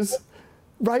breakers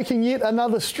breaking yet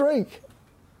another streak.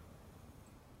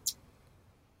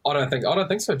 I don't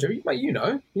think so, Jib. Mate,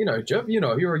 Jib.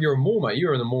 You're a maul, mate.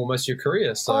 You're in the maul most of your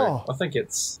career, so I think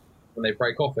it's when they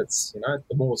break off, it's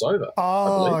the maul's over.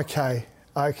 Oh, okay.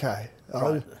 Right.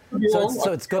 So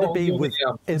it's got to be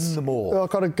within the maul. I've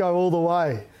got to go all the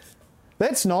way.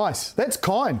 That's nice. That's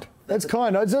kind. That's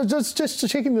kind. I was just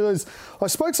checking those. I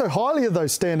spoke so highly of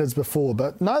those standards before,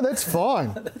 but no, that's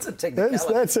fine. That's a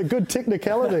technicality. That's a good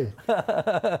technicality.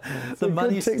 The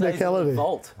money stays in the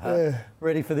vault,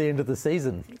 ready for the end of the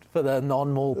season for the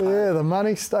non-maul part. Yeah, the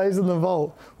money stays in the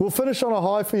vault. We'll finish on a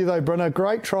high for you though, Bruno.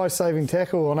 Great try-saving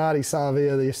tackle on Ardie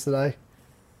Savea yesterday.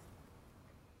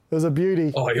 It was a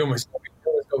beauty. Oh, he almost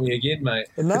got me again, mate.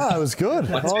 No, it was good.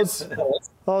 I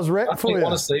was wrapped for you.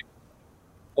 Honestly,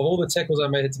 of all the tackles I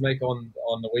had to make on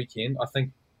the weekend, I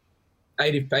think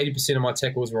 80% of my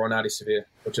tackles were on Ardie Savea,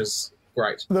 which is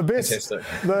great. Fantastic.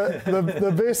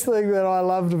 The best thing that I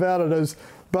loved about it is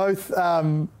both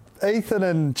Ethan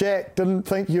and Jack didn't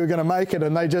think you were going to make it,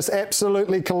 and they just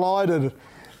absolutely collided.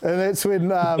 And that's when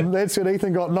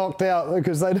Ethan got knocked out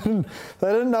because they didn't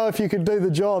know if you could do the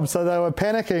job, so they were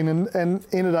panicking and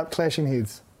ended up clashing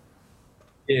heads.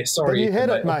 Yeah, sorry. But you had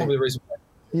it, mate. Probably the reason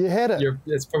you had it.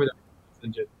 It's probably the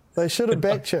injured. They should have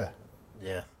backed you.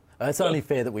 Yeah. It's only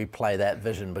fair that we play that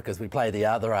vision because we play the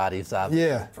other Arties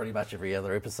pretty much every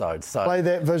other episode. So play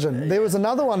that vision. There was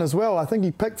another one as well. I think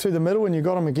he picked through the middle and you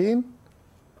got him again.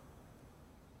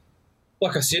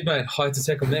 Like I said, mate, I had to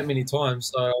tackle him that many times,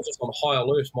 so I was just on high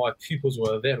alert. My pupils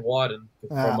were that widened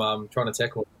from trying to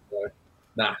tackle him.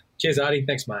 So, cheers, Ardie.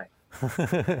 Thanks, mate.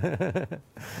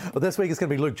 Well, this week it's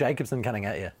going to be Luke Jacobson coming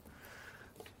at you.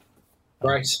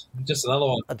 Great. Just another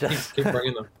one. Keep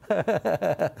bringing them.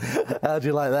 How'd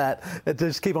you like that?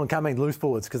 Just keep on coming, loose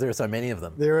forwards, because there are so many of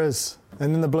them. There is.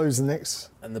 And then the Blues are next.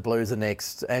 And the Blues are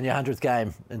next. And your 100th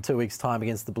game in 2 weeks' time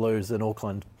against the Blues in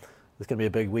Auckland. It's going to be a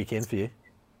big weekend for you.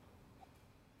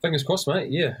 Fingers crossed,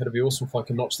 mate. Yeah, it'll be awesome if I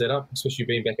can notch that up, especially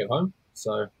being back at home.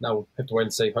 So, now we'll have to wait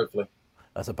and see, hopefully.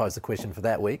 I suppose the question for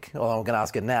that week, well, I'm going to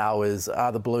ask it now, is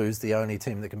are the Blues the only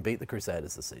team that can beat the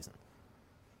Crusaders this season?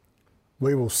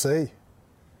 We will see.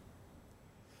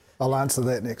 I'll answer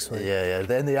that next week. Yeah.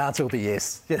 Then the answer will be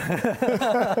yes. And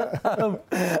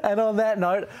on that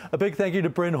note, a big thank you to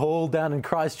Bryn Hall down in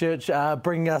Christchurch,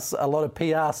 bringing us a lot of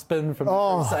PR spin from the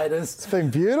Crusaders. It's been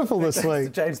beautiful this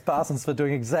week. James Parsons for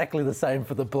doing exactly the same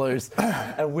for the Blues.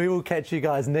 And we will catch you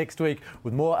guys next week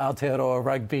with more Aotearoa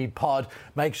Rugby Pod.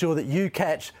 Make sure that you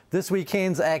catch this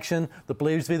weekend's action, the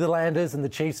Blues v the Landers and the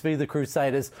Chiefs v the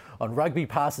Crusaders, on Rugby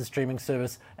Pass's streaming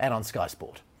service and on Sky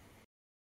Sport.